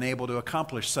ever been able to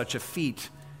accomplish such a feat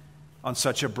on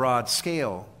such a broad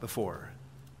scale before.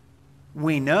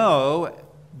 We know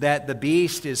that the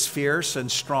beast is fierce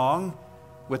and strong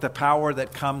with a power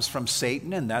that comes from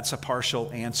Satan, and that's a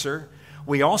partial answer.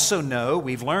 We also know,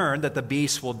 we've learned, that the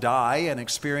beast will die and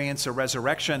experience a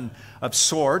resurrection of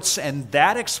sorts, and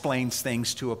that explains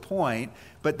things to a point.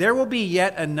 But there will be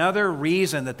yet another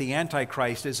reason that the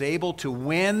Antichrist is able to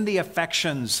win the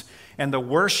affections and the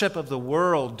worship of the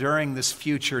world during this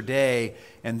future day.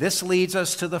 And this leads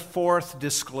us to the fourth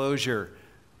disclosure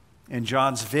in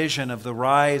John's vision of the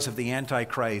rise of the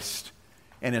Antichrist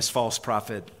and his false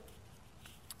prophet.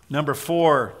 Number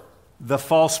 4, the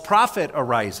false prophet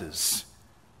arises,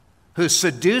 who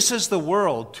seduces the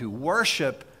world to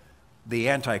worship the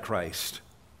Antichrist.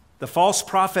 The false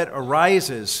prophet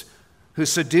arises, who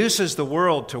seduces the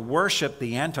world to worship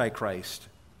the Antichrist.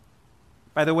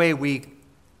 By the way, we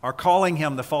are calling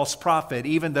him the false prophet,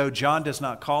 even though John does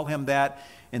not call him that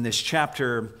in this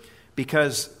chapter,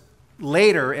 because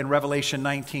later in Revelation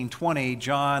 19:20,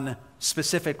 John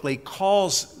specifically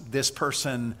calls this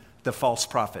person the false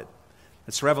prophet.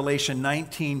 It's Revelation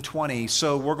 19:20,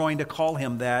 so we're going to call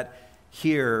him that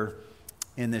here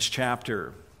in this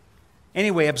chapter.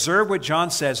 Anyway, observe what John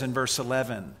says in verse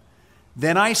 11.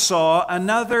 Then I saw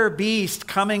another beast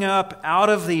coming up out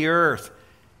of the earth,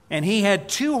 and he had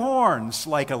 2 horns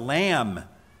like a lamb,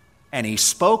 and he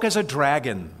spoke as a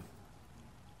dragon.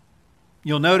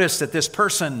 You'll notice that this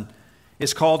person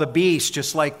is called a beast,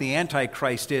 just like the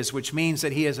Antichrist is, which means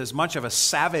that he is as much of a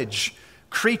savage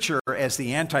creature as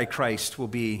the Antichrist will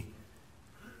be.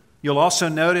 You'll also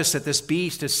notice that this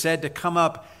beast is said to come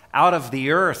up out of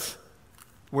the earth,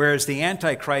 whereas the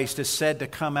Antichrist is said to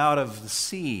come out of the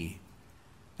sea.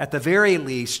 At the very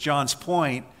least, John's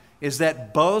point is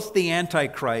that both the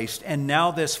Antichrist and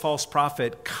now this false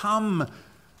prophet come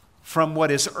from what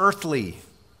is earthly.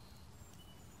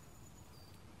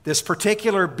 This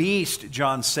particular beast,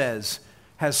 John says,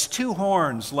 has 2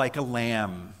 horns like a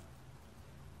lamb.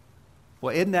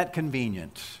 Well, isn't that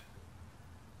convenient?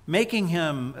 Making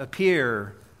him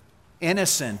appear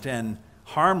innocent and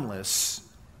harmless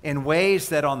in ways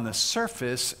that on the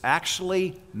surface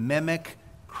actually mimic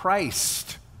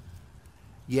Christ.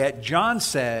 Yet John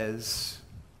says,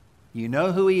 you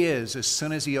know who he is as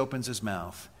soon as he opens his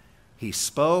mouth. He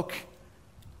spoke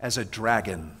as a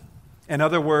dragon. In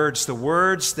other words, the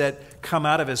words that come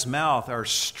out of his mouth are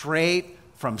straight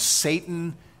from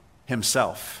Satan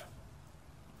himself.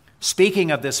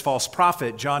 Speaking of this false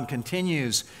prophet, John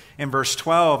continues in verse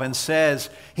 12 and says,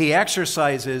 he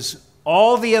exercises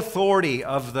all the authority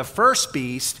of the first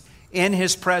beast in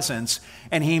his presence,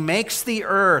 and he makes the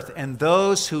earth and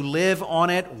those who live on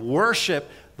it worship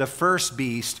the first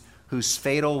beast whose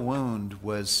fatal wound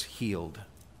was healed.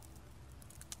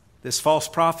 This false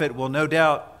prophet will no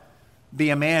doubt be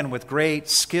a man with great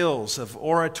skills of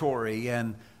oratory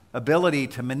and ability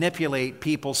to manipulate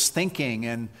people's thinking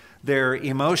and their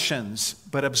emotions.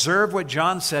 But observe what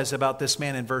John says about this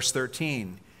man in verse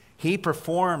 13. He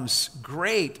performs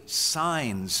great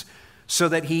signs, so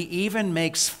that he even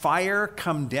makes fire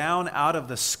come down out of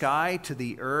the sky to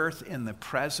the earth in the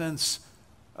presence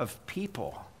of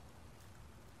people.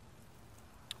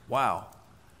 Wow.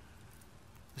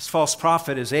 This false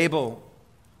prophet is able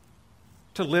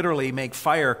to literally make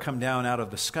fire come down out of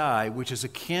the sky, which is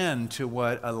akin to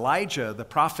what Elijah, the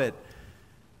prophet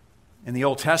in the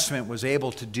Old Testament, was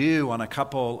able to do on a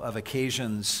couple of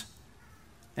occasions.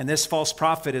 And this false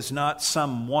prophet is not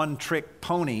some one-trick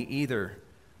pony either.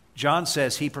 John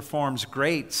says he performs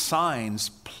great signs,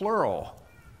 plural.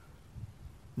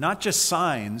 Not just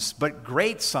signs, but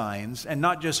great signs, and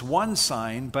not just one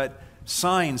sign, but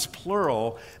signs,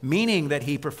 plural, meaning that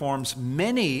he performs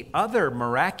many other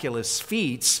miraculous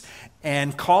feats,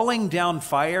 and calling down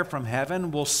fire from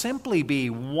heaven will simply be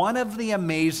one of the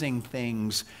amazing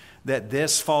things that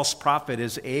this false prophet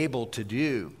is able to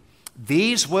do.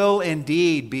 These will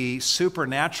indeed be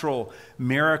supernatural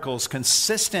miracles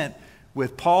consistent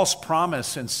with Paul's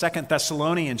promise in 2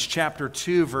 Thessalonians chapter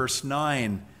 2, verse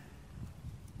 9,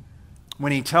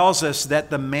 when he tells us that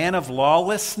the man of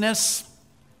lawlessness,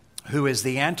 who is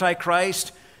the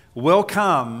Antichrist, will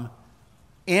come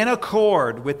in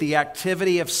accord with the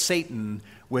activity of Satan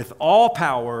with all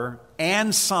power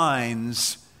and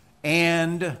signs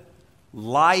and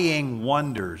lying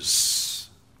wonders.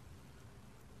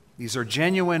 These are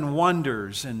genuine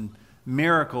wonders and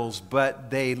miracles, but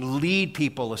they lead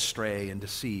people astray and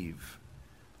deceive.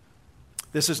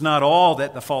 This is not all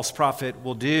that the false prophet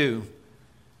will do.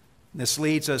 This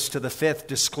leads us to the fifth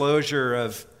disclosure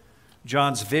of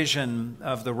John's vision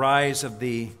of the rise of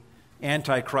the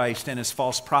Antichrist and his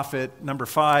false prophet. Number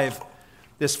 5,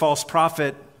 this false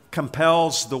prophet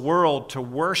compels the world to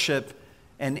worship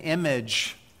an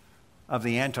image of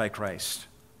the Antichrist.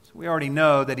 So we already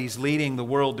know that he's leading the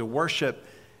world to worship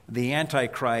the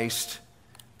Antichrist,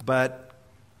 but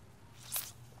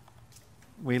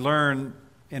we learn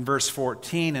in verse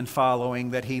 14 and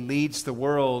following that he leads the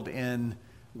world in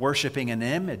worshiping an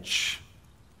image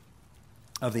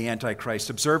of the Antichrist.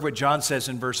 Observe what John says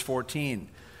in verse 14.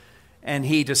 And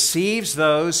he deceives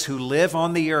those who live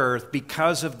on the earth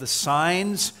because of the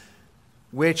signs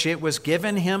which it was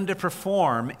given him to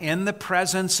perform in the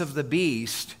presence of the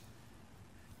beast,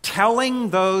 telling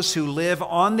those who live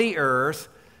on the earth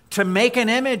to make an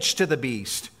image to the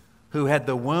beast who had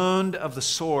the wound of the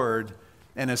sword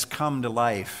and has come to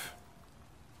life.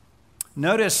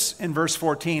 Notice in verse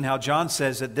 14 how John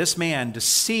says that this man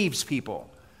deceives people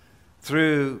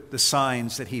through the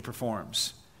signs that he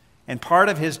performs. And part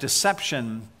of his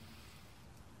deception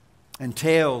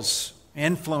entails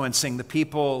influencing the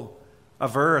people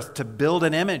of earth to build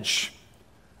an image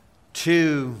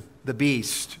to the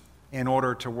beast in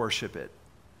order to worship it.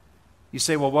 You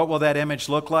say, well, what will that image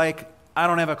look like? I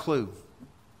don't have a clue.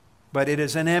 But it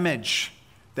is an image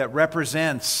that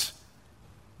represents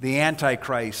the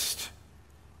Antichrist.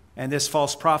 And this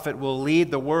false prophet will lead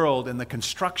the world in the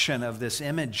construction of this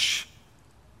image.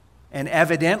 And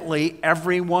evidently,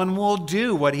 everyone will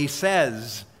do what he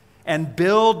says and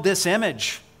build this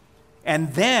image.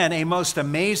 And then a most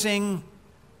amazing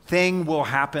thing will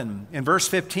happen. In verse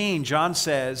 15, John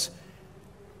says,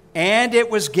 and it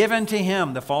was given to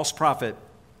him, the false prophet,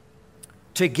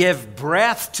 to give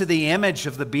breath to the image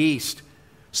of the beast,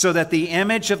 so that the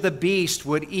image of the beast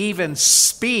would even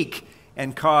speak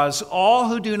and cause all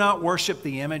who do not worship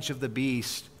the image of the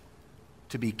beast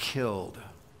to be killed.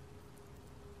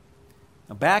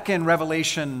 Now, back in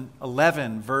Revelation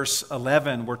 11, verse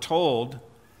 11, we're told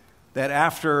that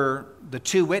after the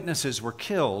two witnesses were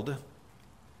killed,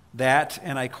 that,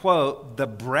 and I quote, the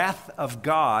breath of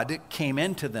God came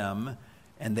into them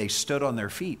and they stood on their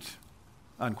feet,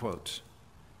 unquote.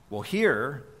 Well,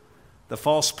 here, the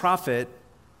false prophet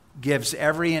gives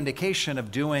every indication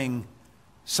of doing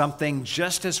something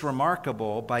just as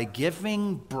remarkable by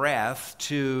giving breath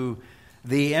to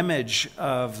the image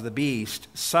of the beast,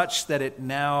 such that it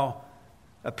now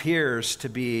appears to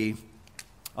be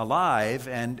alive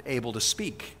and able to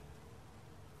speak.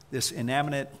 This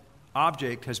inanimate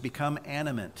object has become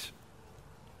animate.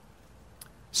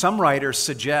 Some writers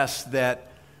suggest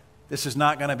that this is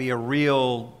not going to be a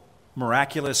real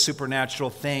miraculous supernatural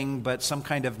thing, but some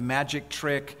kind of magic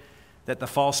trick that the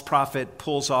false prophet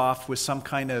pulls off with some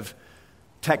kind of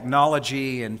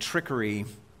technology and trickery.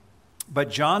 But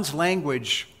John's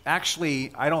language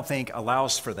actually, I don't think,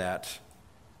 allows for that.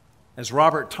 As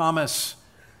Robert Thomas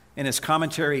in his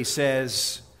commentary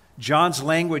says, John's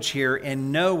language here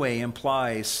in no way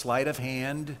implies sleight of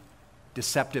hand,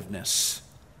 deceptiveness.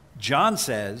 John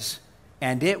says,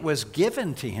 and it was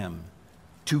given to him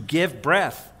to give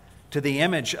breath to the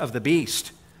image of the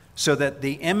beast, so that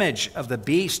the image of the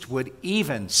beast would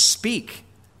even speak.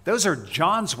 Those are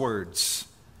John's words,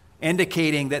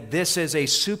 indicating that this is a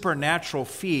supernatural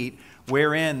feat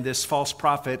wherein this false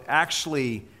prophet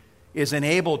actually is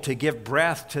enabled to give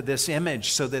breath to this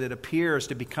image so that it appears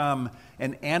to become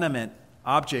an animate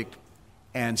object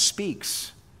and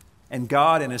speaks. And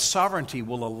God in his sovereignty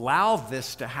will allow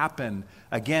this to happen,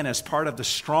 again, as part of the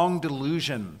strong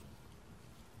delusion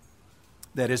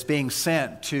that is being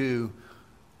sent to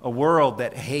a world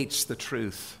that hates the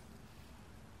truth.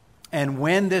 And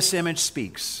when this image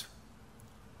speaks,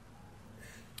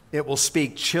 it will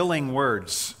speak chilling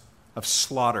words of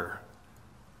slaughter,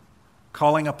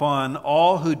 calling upon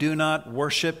all who do not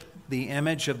worship the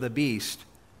image of the beast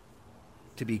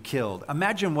to be killed.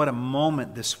 Imagine what a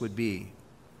moment this would be.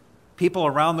 People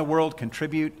around the world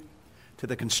contribute to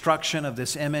the construction of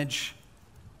this image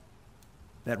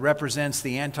that represents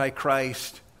the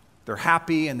Antichrist. They're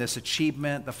happy in this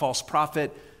achievement. The false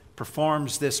prophet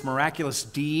performs this miraculous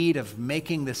deed of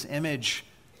making this image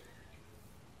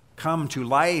come to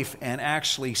life and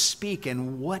actually speak.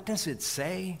 And what does it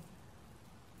say?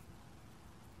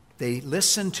 They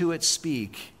listen to it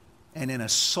speak, and in a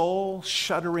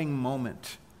soul-shuddering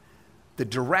moment, the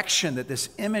direction that this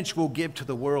image will give to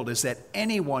the world is that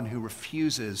anyone who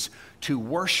refuses to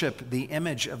worship the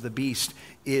image of the beast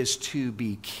is to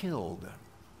be killed,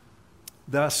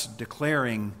 thus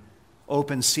declaring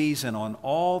open season on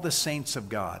all the saints of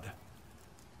God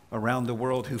around the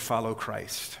world who follow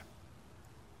Christ.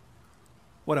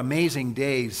 What amazing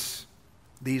days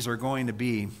these are going to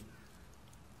be.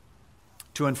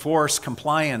 To enforce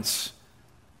compliance,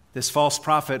 this false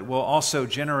prophet will also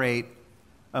generate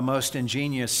a most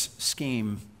ingenious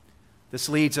scheme. This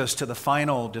leads us to the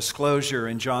final disclosure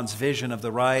in John's vision of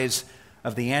the rise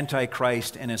of the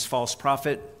Antichrist and his false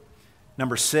prophet.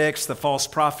 Number 6, the false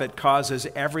prophet causes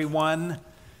everyone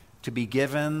to be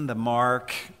given the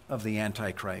mark of the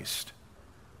Antichrist.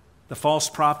 The false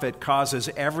prophet causes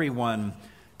everyone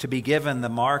to be given the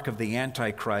mark of the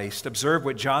Antichrist. Observe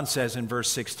what John says in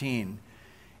verse 16.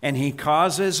 And he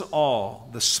causes all,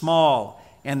 the small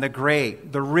and the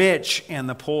great, the rich and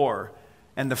the poor,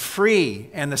 and the free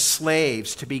and the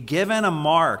slaves, to be given a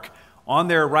mark on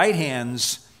their right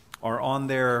hands or on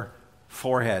their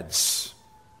foreheads.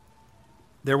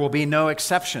 There will be no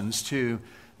exceptions to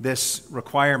this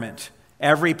requirement.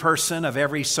 Every person of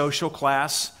every social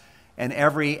class and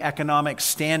every economic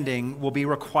standing will be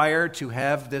required to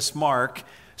have this mark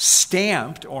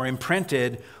stamped or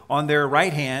imprinted on their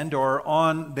right hand or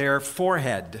on their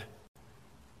forehead.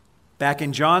 Back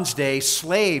in John's day,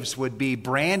 slaves would be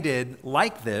branded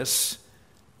like this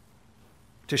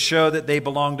to show that they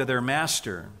belonged to their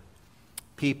master.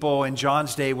 People in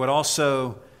John's day would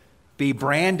also be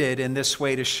branded in this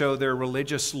way to show their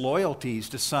religious loyalties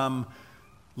to some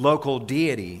local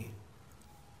deity.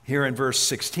 Here in verse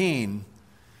 16,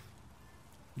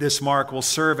 this mark will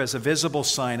serve as a visible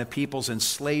sign of people's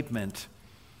enslavement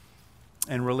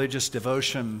and religious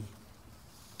devotion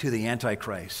to the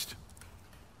Antichrist.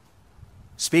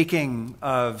 Speaking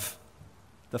of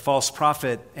the false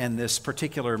prophet and this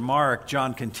particular mark,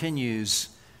 John continues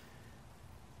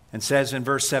and says in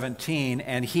verse 17,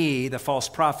 and he, the false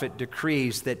prophet,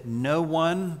 decrees that no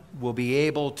one will be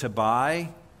able to buy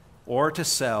or to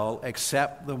sell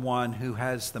except the one who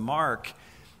has the mark,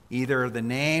 either the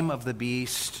name of the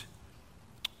beast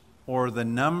or the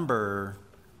number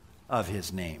of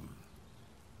his name.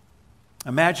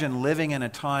 Imagine living in a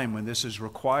time when this is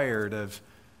required of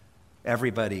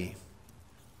everybody,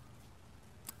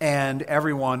 and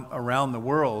everyone around the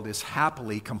world is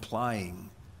happily complying,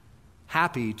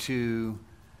 happy to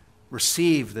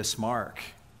receive this mark.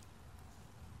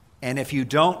 And if you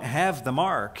don't have the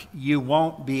mark, you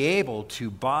won't be able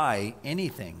to buy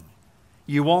anything.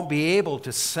 You won't be able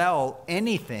to sell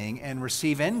anything and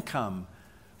receive income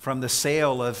from the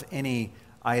sale of any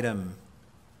item.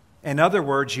 In other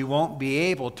words, you won't be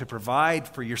able to provide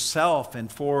for yourself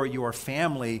and for your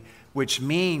family, which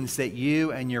means that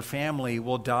you and your family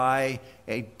will die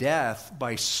a death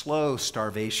by slow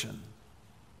starvation.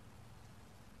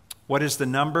 What is the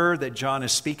number that John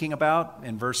is speaking about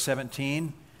in verse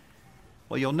 17?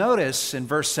 Well, you'll notice in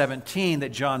verse 17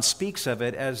 that John speaks of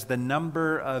it as the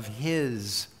number of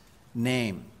his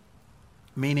name,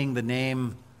 meaning the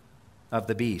name of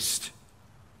the beast.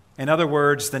 In other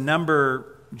words, the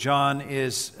number John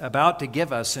is about to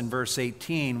give us in verse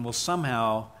 18 will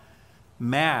somehow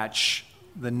match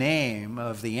the name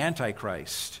of the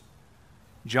Antichrist.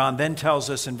 John then tells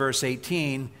us in verse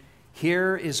 18,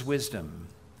 here is wisdom.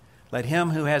 Let him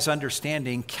who has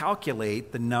understanding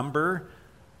calculate the number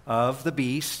of the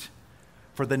beast,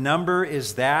 for the number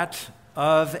is that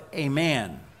of a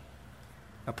man,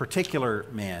 a particular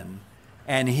man,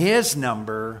 and his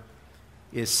number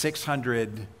is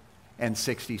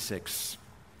 666.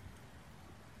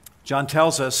 John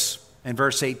tells us in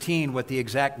verse 18 what the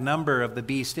exact number of the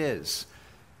beast is,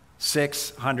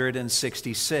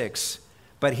 666.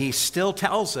 But he still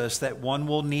tells us that one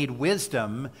will need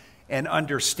wisdom and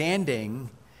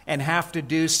understanding and have to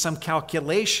do some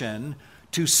calculation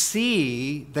to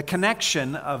see the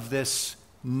connection of this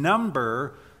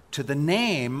number to the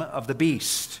name of the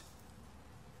beast.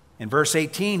 In verse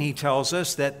 18, he tells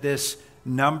us that this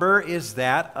number is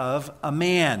that of a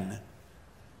man.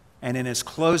 And in his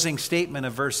closing statement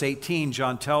of verse 18,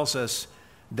 John tells us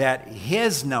that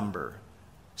his number,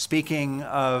 speaking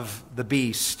of the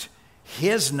beast,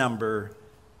 his number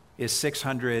is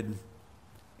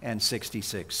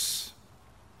 666.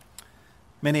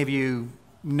 Many of you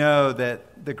know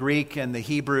that the Greek and the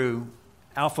Hebrew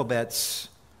alphabets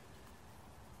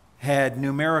had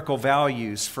numerical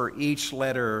values for each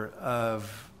letter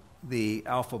of the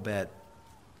alphabet.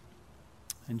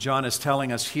 And John is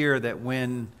telling us here that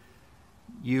when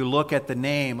you look at the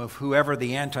name of whoever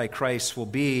the Antichrist will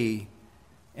be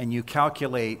and you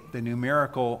calculate the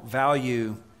numerical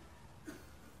value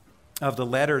of the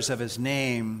letters of his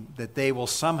name, that they will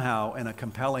somehow, in a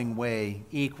compelling way,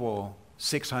 equal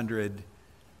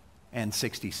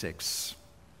 666.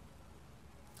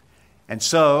 And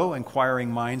so,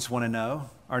 inquiring minds want to know,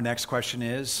 our next question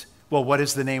is, well, what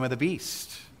is the name of the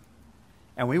beast?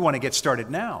 And we want to get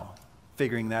started now,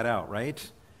 figuring that out,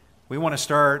 right? We want to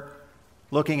start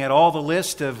looking at all the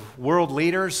list of world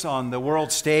leaders on the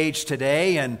world stage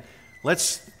today, and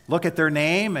let's look at their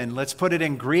name, and let's put it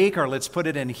in Greek, or let's put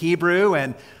it in Hebrew,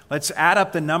 and let's add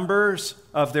up the numbers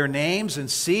of their names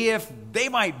and see if they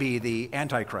might be the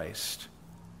Antichrist.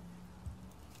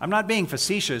 I'm not being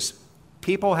facetious.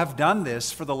 People have done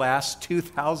this for the last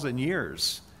 2,000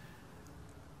 years.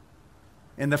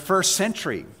 In the first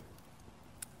century,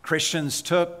 Christians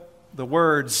took the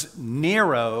words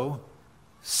Nero,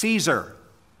 Caesar.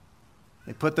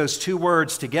 They put those two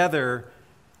words together,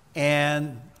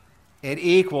 and it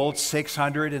equaled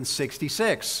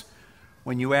 666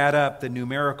 when you add up the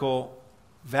numerical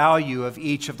value of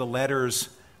each of the letters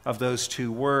of those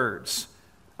two words.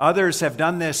 Others have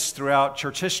done this throughout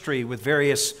church history with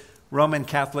various Roman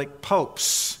Catholic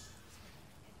popes.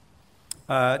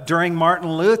 During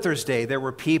Martin Luther's day, there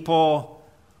were people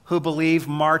who believed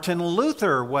Martin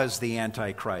Luther was the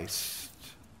Antichrist.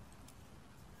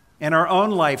 In our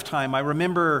own lifetime, I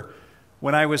remember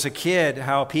when I was a kid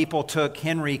how people took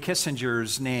Henry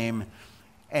Kissinger's name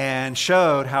and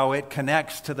showed how it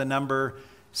connects to the number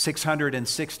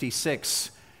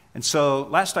 666. And so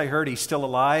last I heard, he's still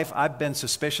alive. I've been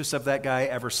suspicious of that guy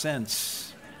ever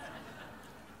since.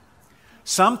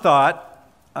 Some thought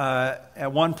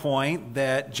at one point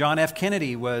that John F.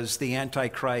 Kennedy was the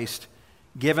Antichrist,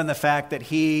 given the fact that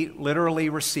he literally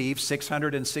received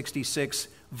 666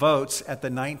 votes at the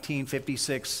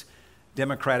 1956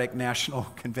 Democratic National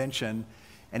Convention,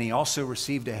 and he also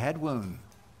received a head wound.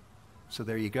 So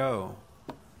there you go.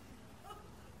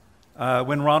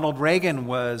 When Ronald Reagan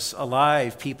was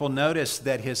alive, people noticed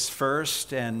that his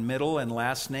first and middle and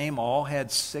last name all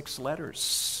had 6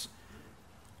 letters.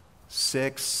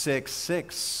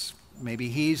 666. Maybe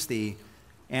he's the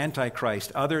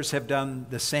Antichrist. Others have done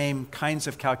the same kinds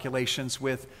of calculations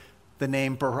with the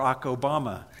name Barack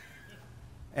Obama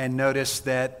and noticed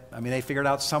that, they figured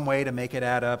out some way to make it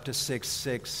add up to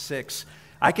 666.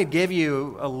 I could give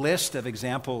you a list of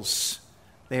examples.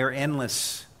 They are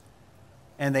endless.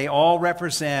 And they all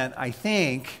represent, I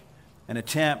think, an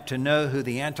attempt to know who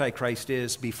the Antichrist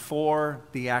is before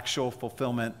the actual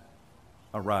fulfillment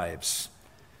arrives.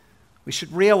 We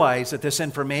should realize that this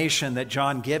information that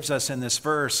John gives us in this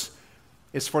verse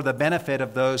is for the benefit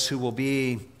of those who will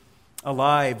be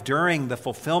alive during the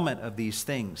fulfillment of these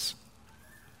things.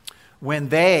 When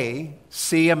they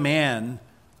see a man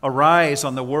arise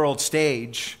on the world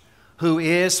stage who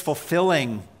is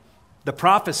fulfilling the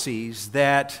prophecies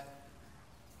that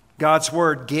God's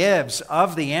word gives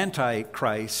of the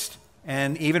Antichrist,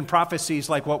 and even prophecies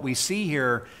like what we see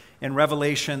here in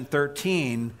Revelation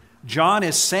 13, John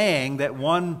is saying that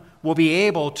one will be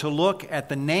able to look at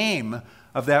the name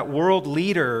of that world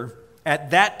leader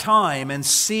at that time and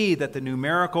see that the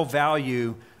numerical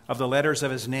value of the letters of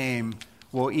his name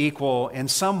will equal in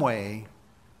some way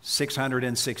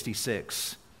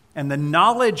 666. And the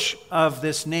knowledge of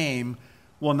this name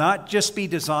will not just be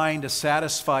designed to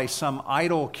satisfy some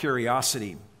idle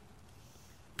curiosity.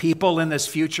 People in this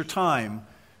future time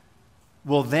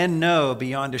will then know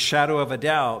beyond a shadow of a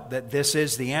doubt that this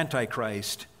is the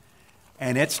Antichrist,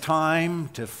 and it's time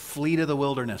to flee to the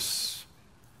wilderness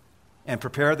and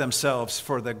prepare themselves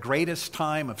for the greatest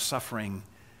time of suffering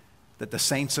that the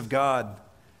saints of God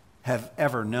have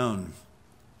ever known.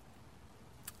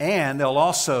 And they'll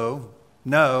also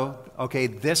know, okay,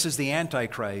 this is the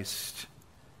Antichrist,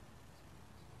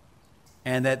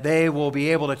 and that they will be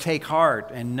able to take heart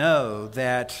and know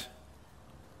that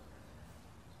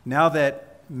now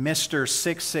that Mr.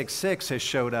 666 has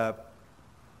showed up,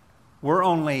 we're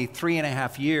only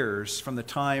 3.5 years from the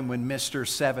time when Mr.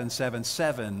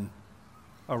 777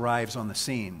 arrives on the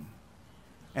scene,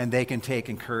 and they can take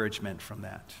encouragement from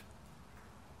that.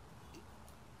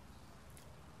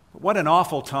 But what an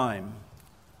awful time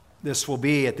this will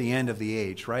be at the end of the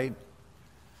age, right?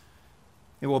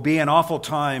 It will be an awful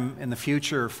time in the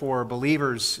future for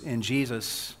believers in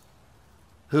Jesus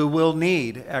who will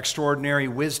need extraordinary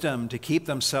wisdom to keep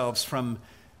themselves from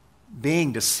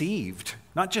being deceived,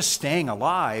 not just staying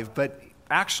alive, but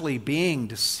actually being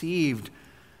deceived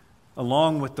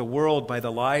along with the world by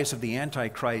the lies of the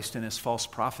Antichrist and his false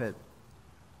prophet.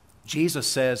 Jesus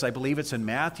says, I believe it's in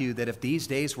Matthew, that if these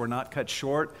days were not cut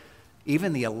short,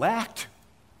 even the elect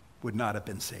would not have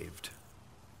been saved.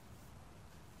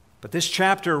 But this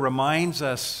chapter reminds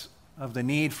us of the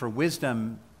need for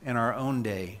wisdom in our own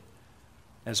day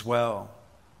as well.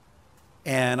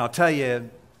 And I'll tell you,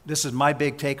 this is my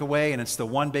big takeaway, and it's the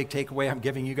one big takeaway I'm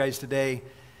giving you guys today.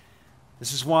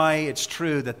 This is why it's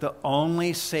true that the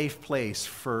only safe place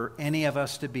for any of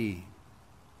us to be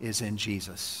is in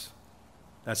Jesus.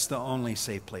 That's the only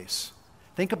safe place.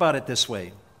 Think about it this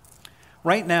way.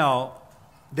 Right now,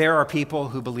 there are people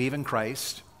who believe in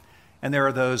Christ, and there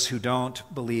are those who don't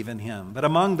believe in him. But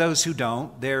among those who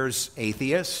don't, there's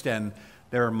atheists, and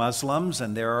there are Muslims,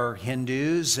 and there are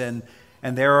Hindus, and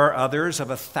there are others of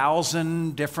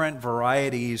 1,000 different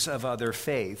varieties of other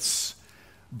faiths.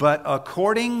 But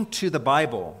according to the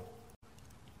Bible,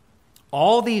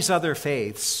 all these other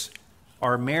faiths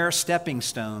are mere stepping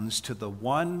stones to the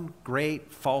one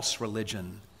great false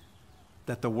religion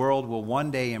that the world will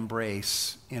one day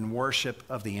embrace in worship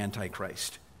of the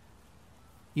Antichrist.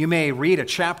 You may read a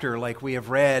chapter like we have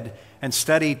read and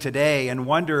studied today and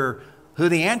wonder who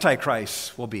the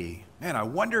Antichrist will be. Man, I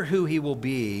wonder who he will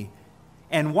be,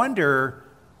 and wonder,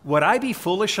 would I be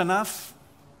foolish enough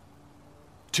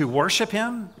to worship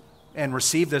him and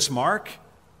receive this mark?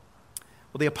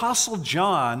 Well, the Apostle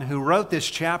John, who wrote this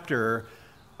chapter,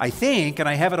 I think, and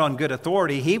I have it on good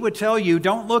authority, he would tell you,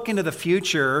 don't look into the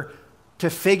future to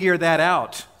figure that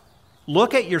out.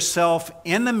 Look at yourself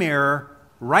in the mirror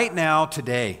right now,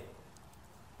 today,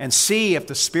 and see if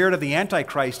the spirit of the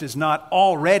Antichrist is not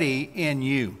already in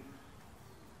you.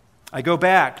 I go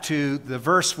back to the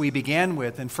verse we began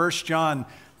with in 1 John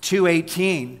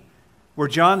 2:18, where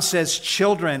John says,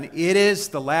 "Children, it is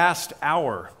the last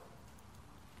hour.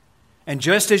 And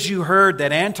just as you heard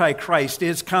that Antichrist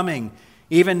is coming,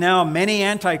 even now many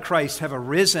Antichrists have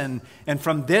arisen, and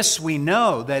from this we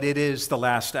know that it is the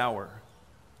last hour."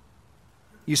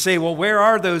 You say, well, where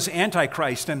are those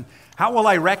Antichrists, and how will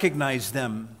I recognize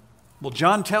them? Well,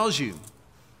 John tells you.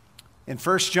 In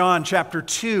 1 John chapter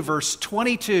 2, verse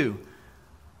 22,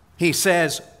 he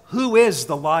says, "Who is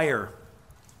the liar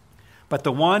but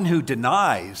the one who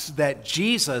denies that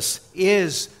Jesus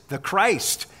is the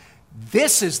Christ?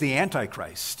 This is the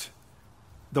Antichrist,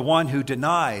 the one who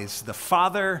denies the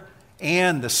Father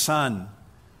and the Son."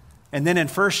 And then in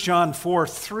 1 John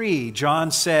 4:3,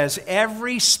 John says,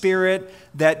 "Every spirit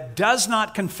that does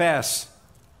not confess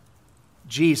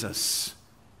Jesus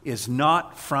is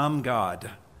not from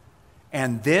God.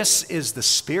 And this is the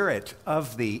spirit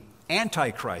of the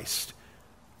Antichrist,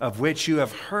 of which you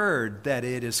have heard that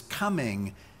it is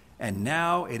coming, and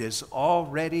now it is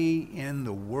already in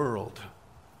the world."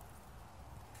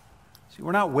 See,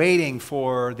 we're not waiting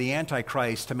for the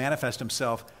Antichrist to manifest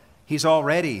himself. He's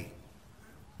already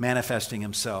manifesting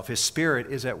himself. His spirit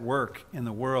is at work in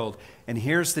the world. And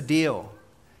here's the deal.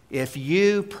 If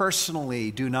you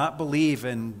personally do not believe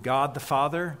in God the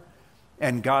Father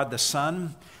and God the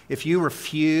Son, if you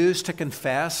refuse to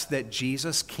confess that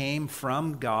Jesus came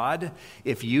from God,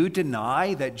 if you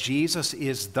deny that Jesus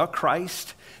is the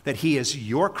Christ, that he is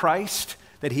your Christ,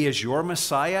 that he is your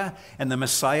Messiah and the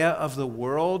Messiah of the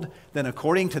world, then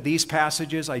according to these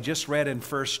passages I just read in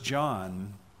 1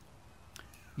 John,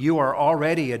 you are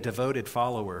already a devoted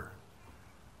follower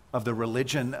of the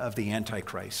religion of the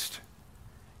Antichrist.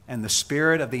 And the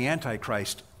spirit of the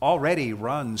Antichrist already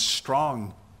runs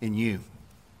strong in you.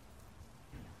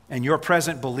 And your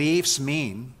present beliefs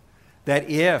mean that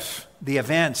if the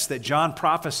events that John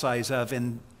prophesies of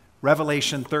in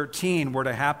Revelation 13 were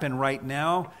to happen right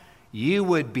now, you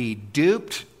would be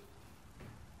duped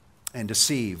and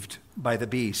deceived by the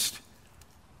beast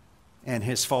and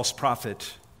his false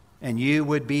prophet. And you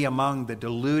would be among the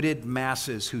deluded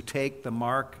masses who take the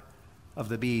mark of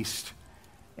the beast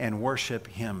and worship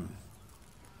him.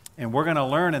 And we're going to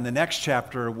learn in the next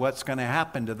chapter what's going to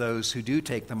happen to those who do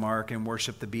take the mark and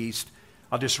worship the beast.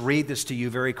 I'll just read this to you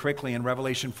very quickly. In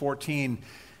Revelation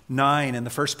 14:9, in the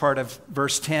first part of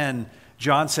verse 10,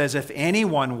 John says, "If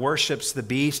anyone worships the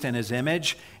beast and his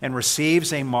image and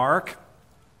receives a mark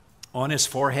on his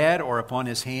forehead or upon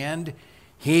his hand,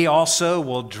 he also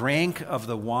will drink of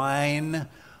the wine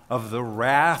of the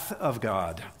wrath of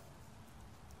God."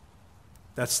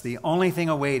 That's the only thing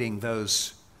awaiting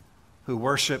those who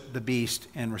worship the beast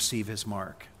and receive his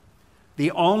mark.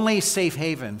 The only safe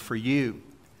haven for you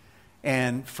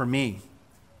and for me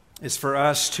is for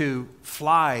us to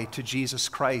fly to Jesus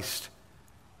Christ,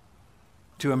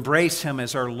 to embrace him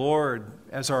as our Lord,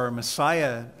 as our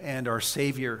Messiah and our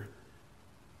Savior.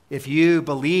 If you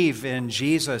believe in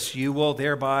Jesus, you will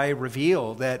thereby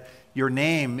reveal that your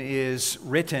name is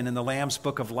written in the Lamb's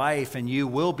Book of Life, and you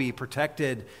will be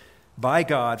protected by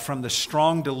God from the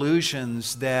strong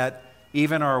delusions that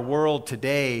even our world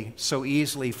today so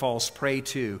easily falls prey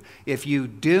to. If you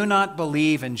do not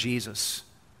believe in Jesus,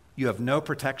 you have no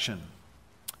protection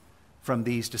from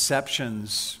these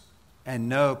deceptions and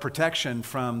no protection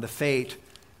from the fate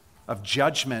of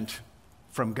judgment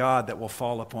from God that will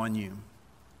fall upon you.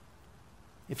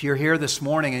 If you're here this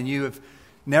morning and you have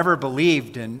never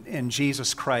believed in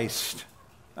Jesus Christ,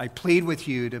 I plead with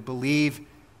you to believe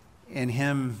in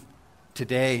him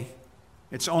today.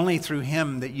 It's only through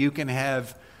him that you can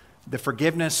have the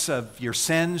forgiveness of your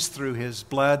sins through his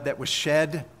blood that was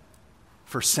shed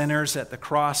for sinners at the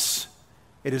cross.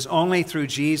 It is only through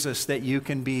Jesus that you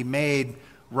can be made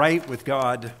right with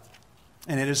God.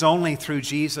 And it is only through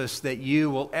Jesus that you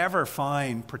will ever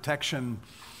find protection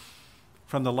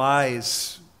from the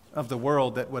lies of the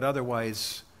world that would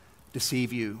otherwise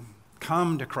deceive you.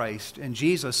 come to Christ. And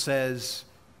Jesus says,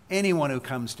 anyone who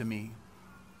comes to me,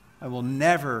 I will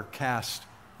never cast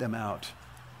them out.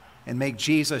 And make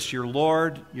Jesus your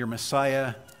Lord, your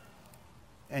Messiah,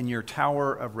 and your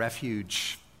tower of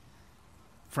refuge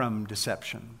from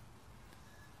deception.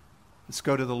 Let's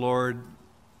go to the Lord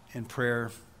in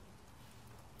prayer.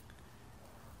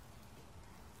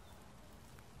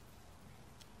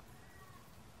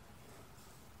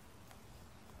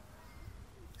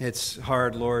 It's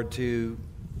hard, Lord, to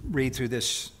read through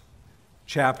this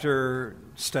chapter,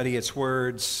 study its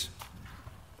words,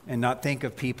 and not think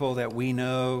of people that we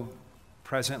know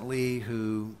presently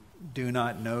who do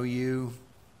not know you,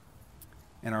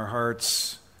 and our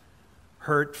hearts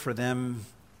hurt for them,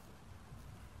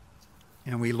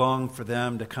 and we long for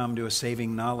them to come to a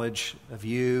saving knowledge of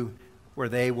you, where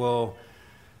they will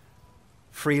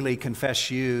freely confess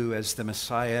you as the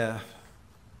Messiah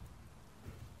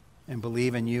and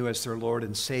believe in you as their Lord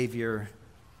and Savior,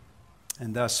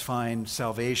 and thus find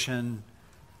salvation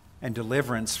and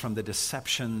deliverance from the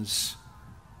deceptions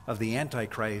of the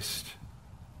Antichrist.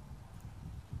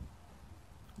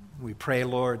 We pray,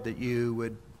 Lord, that you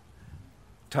would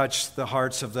touch the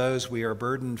hearts of those we are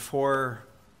burdened for,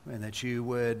 and that you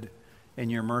would, in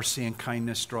your mercy and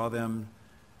kindness, draw them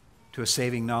to a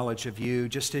saving knowledge of you,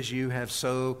 just as you have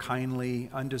so kindly,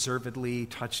 undeservedly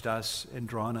touched us and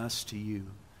drawn us to you.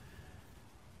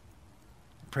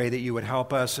 Pray that you would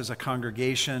help us as a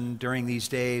congregation during these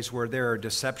days where there are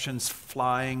deceptions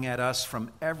flying at us from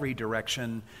every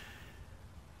direction.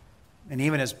 And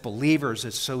even as believers,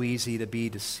 it's so easy to be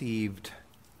deceived.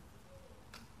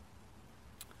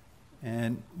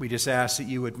 And we just ask that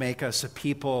you would make us a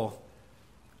people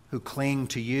who cling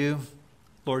to you,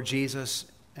 Lord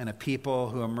Jesus, and a people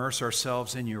who immerse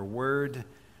ourselves in your word,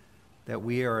 that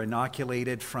we are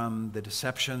inoculated from the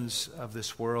deceptions of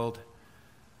this world.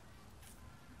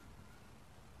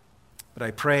 But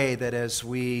I pray that as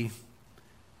we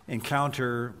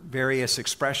encounter various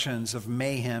expressions of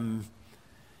mayhem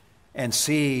and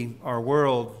see our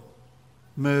world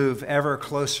move ever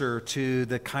closer to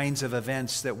the kinds of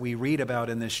events that we read about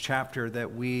in this chapter,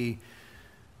 that we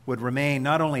would remain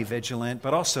not only vigilant,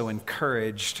 but also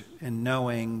encouraged in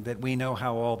knowing that we know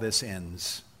how all this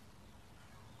ends.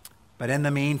 But in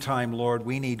the meantime, Lord,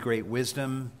 we need great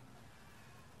wisdom.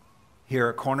 Here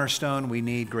at Cornerstone, we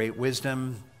need great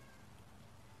wisdom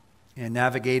in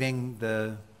navigating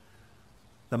the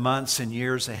months and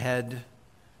years ahead.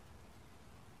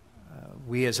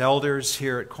 We as elders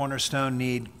here at Cornerstone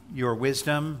need your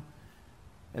wisdom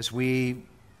as we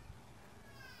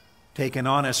take an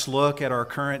honest look at our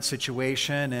current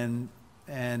situation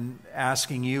and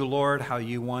asking you, Lord, how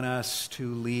you want us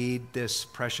to lead this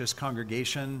precious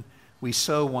congregation. We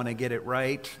so want to get it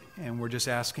right, and we're just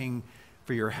asking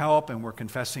for your help, and we're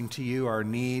confessing to you our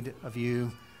need of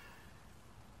you.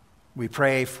 We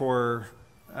pray for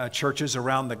churches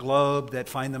around the globe that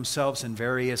find themselves in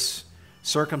various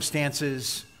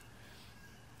circumstances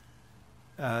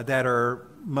that are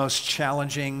most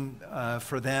challenging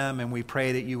for them, and we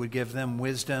pray that you would give them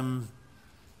wisdom,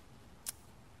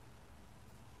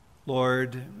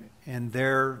 Lord, in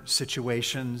their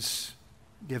situations.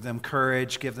 Give them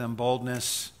courage, give them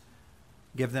boldness,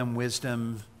 give them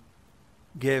wisdom.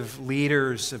 Give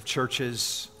leaders of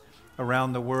churches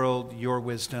around the world your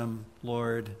wisdom,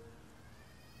 Lord.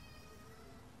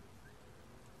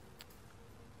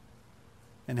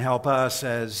 And help us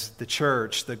as the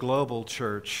church, the global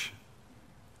church,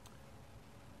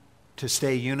 to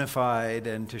stay unified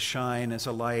and to shine as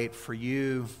a light for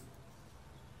you.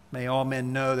 May all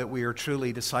men know that we are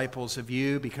truly disciples of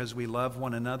you because we love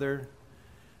one another.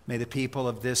 May the people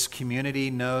of this community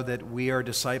know that we are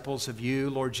disciples of you,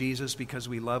 Lord Jesus, because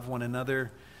we love one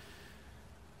another.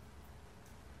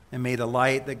 And may the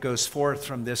light that goes forth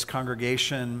from this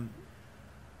congregation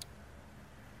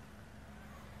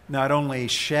not only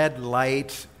shed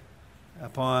light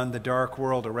upon the dark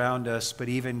world around us, but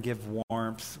even give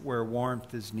warmth where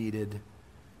warmth is needed.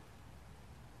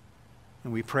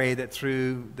 And we pray that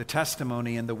through the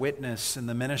testimony and the witness and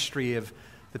the ministry of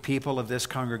the people of this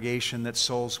congregation, that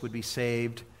souls would be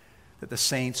saved, that the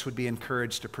saints would be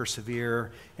encouraged to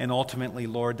persevere, and ultimately,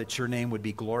 Lord, that your name would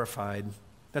be glorified.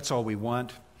 That's all we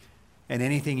want. And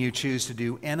anything you choose to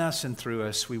do in us and through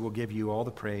us, we will give you all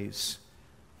the praise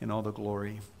and all the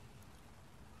glory.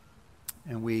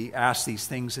 And we ask these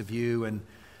things of you and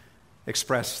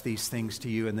express these things to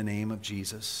you in the name of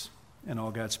Jesus. And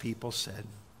all God's people said,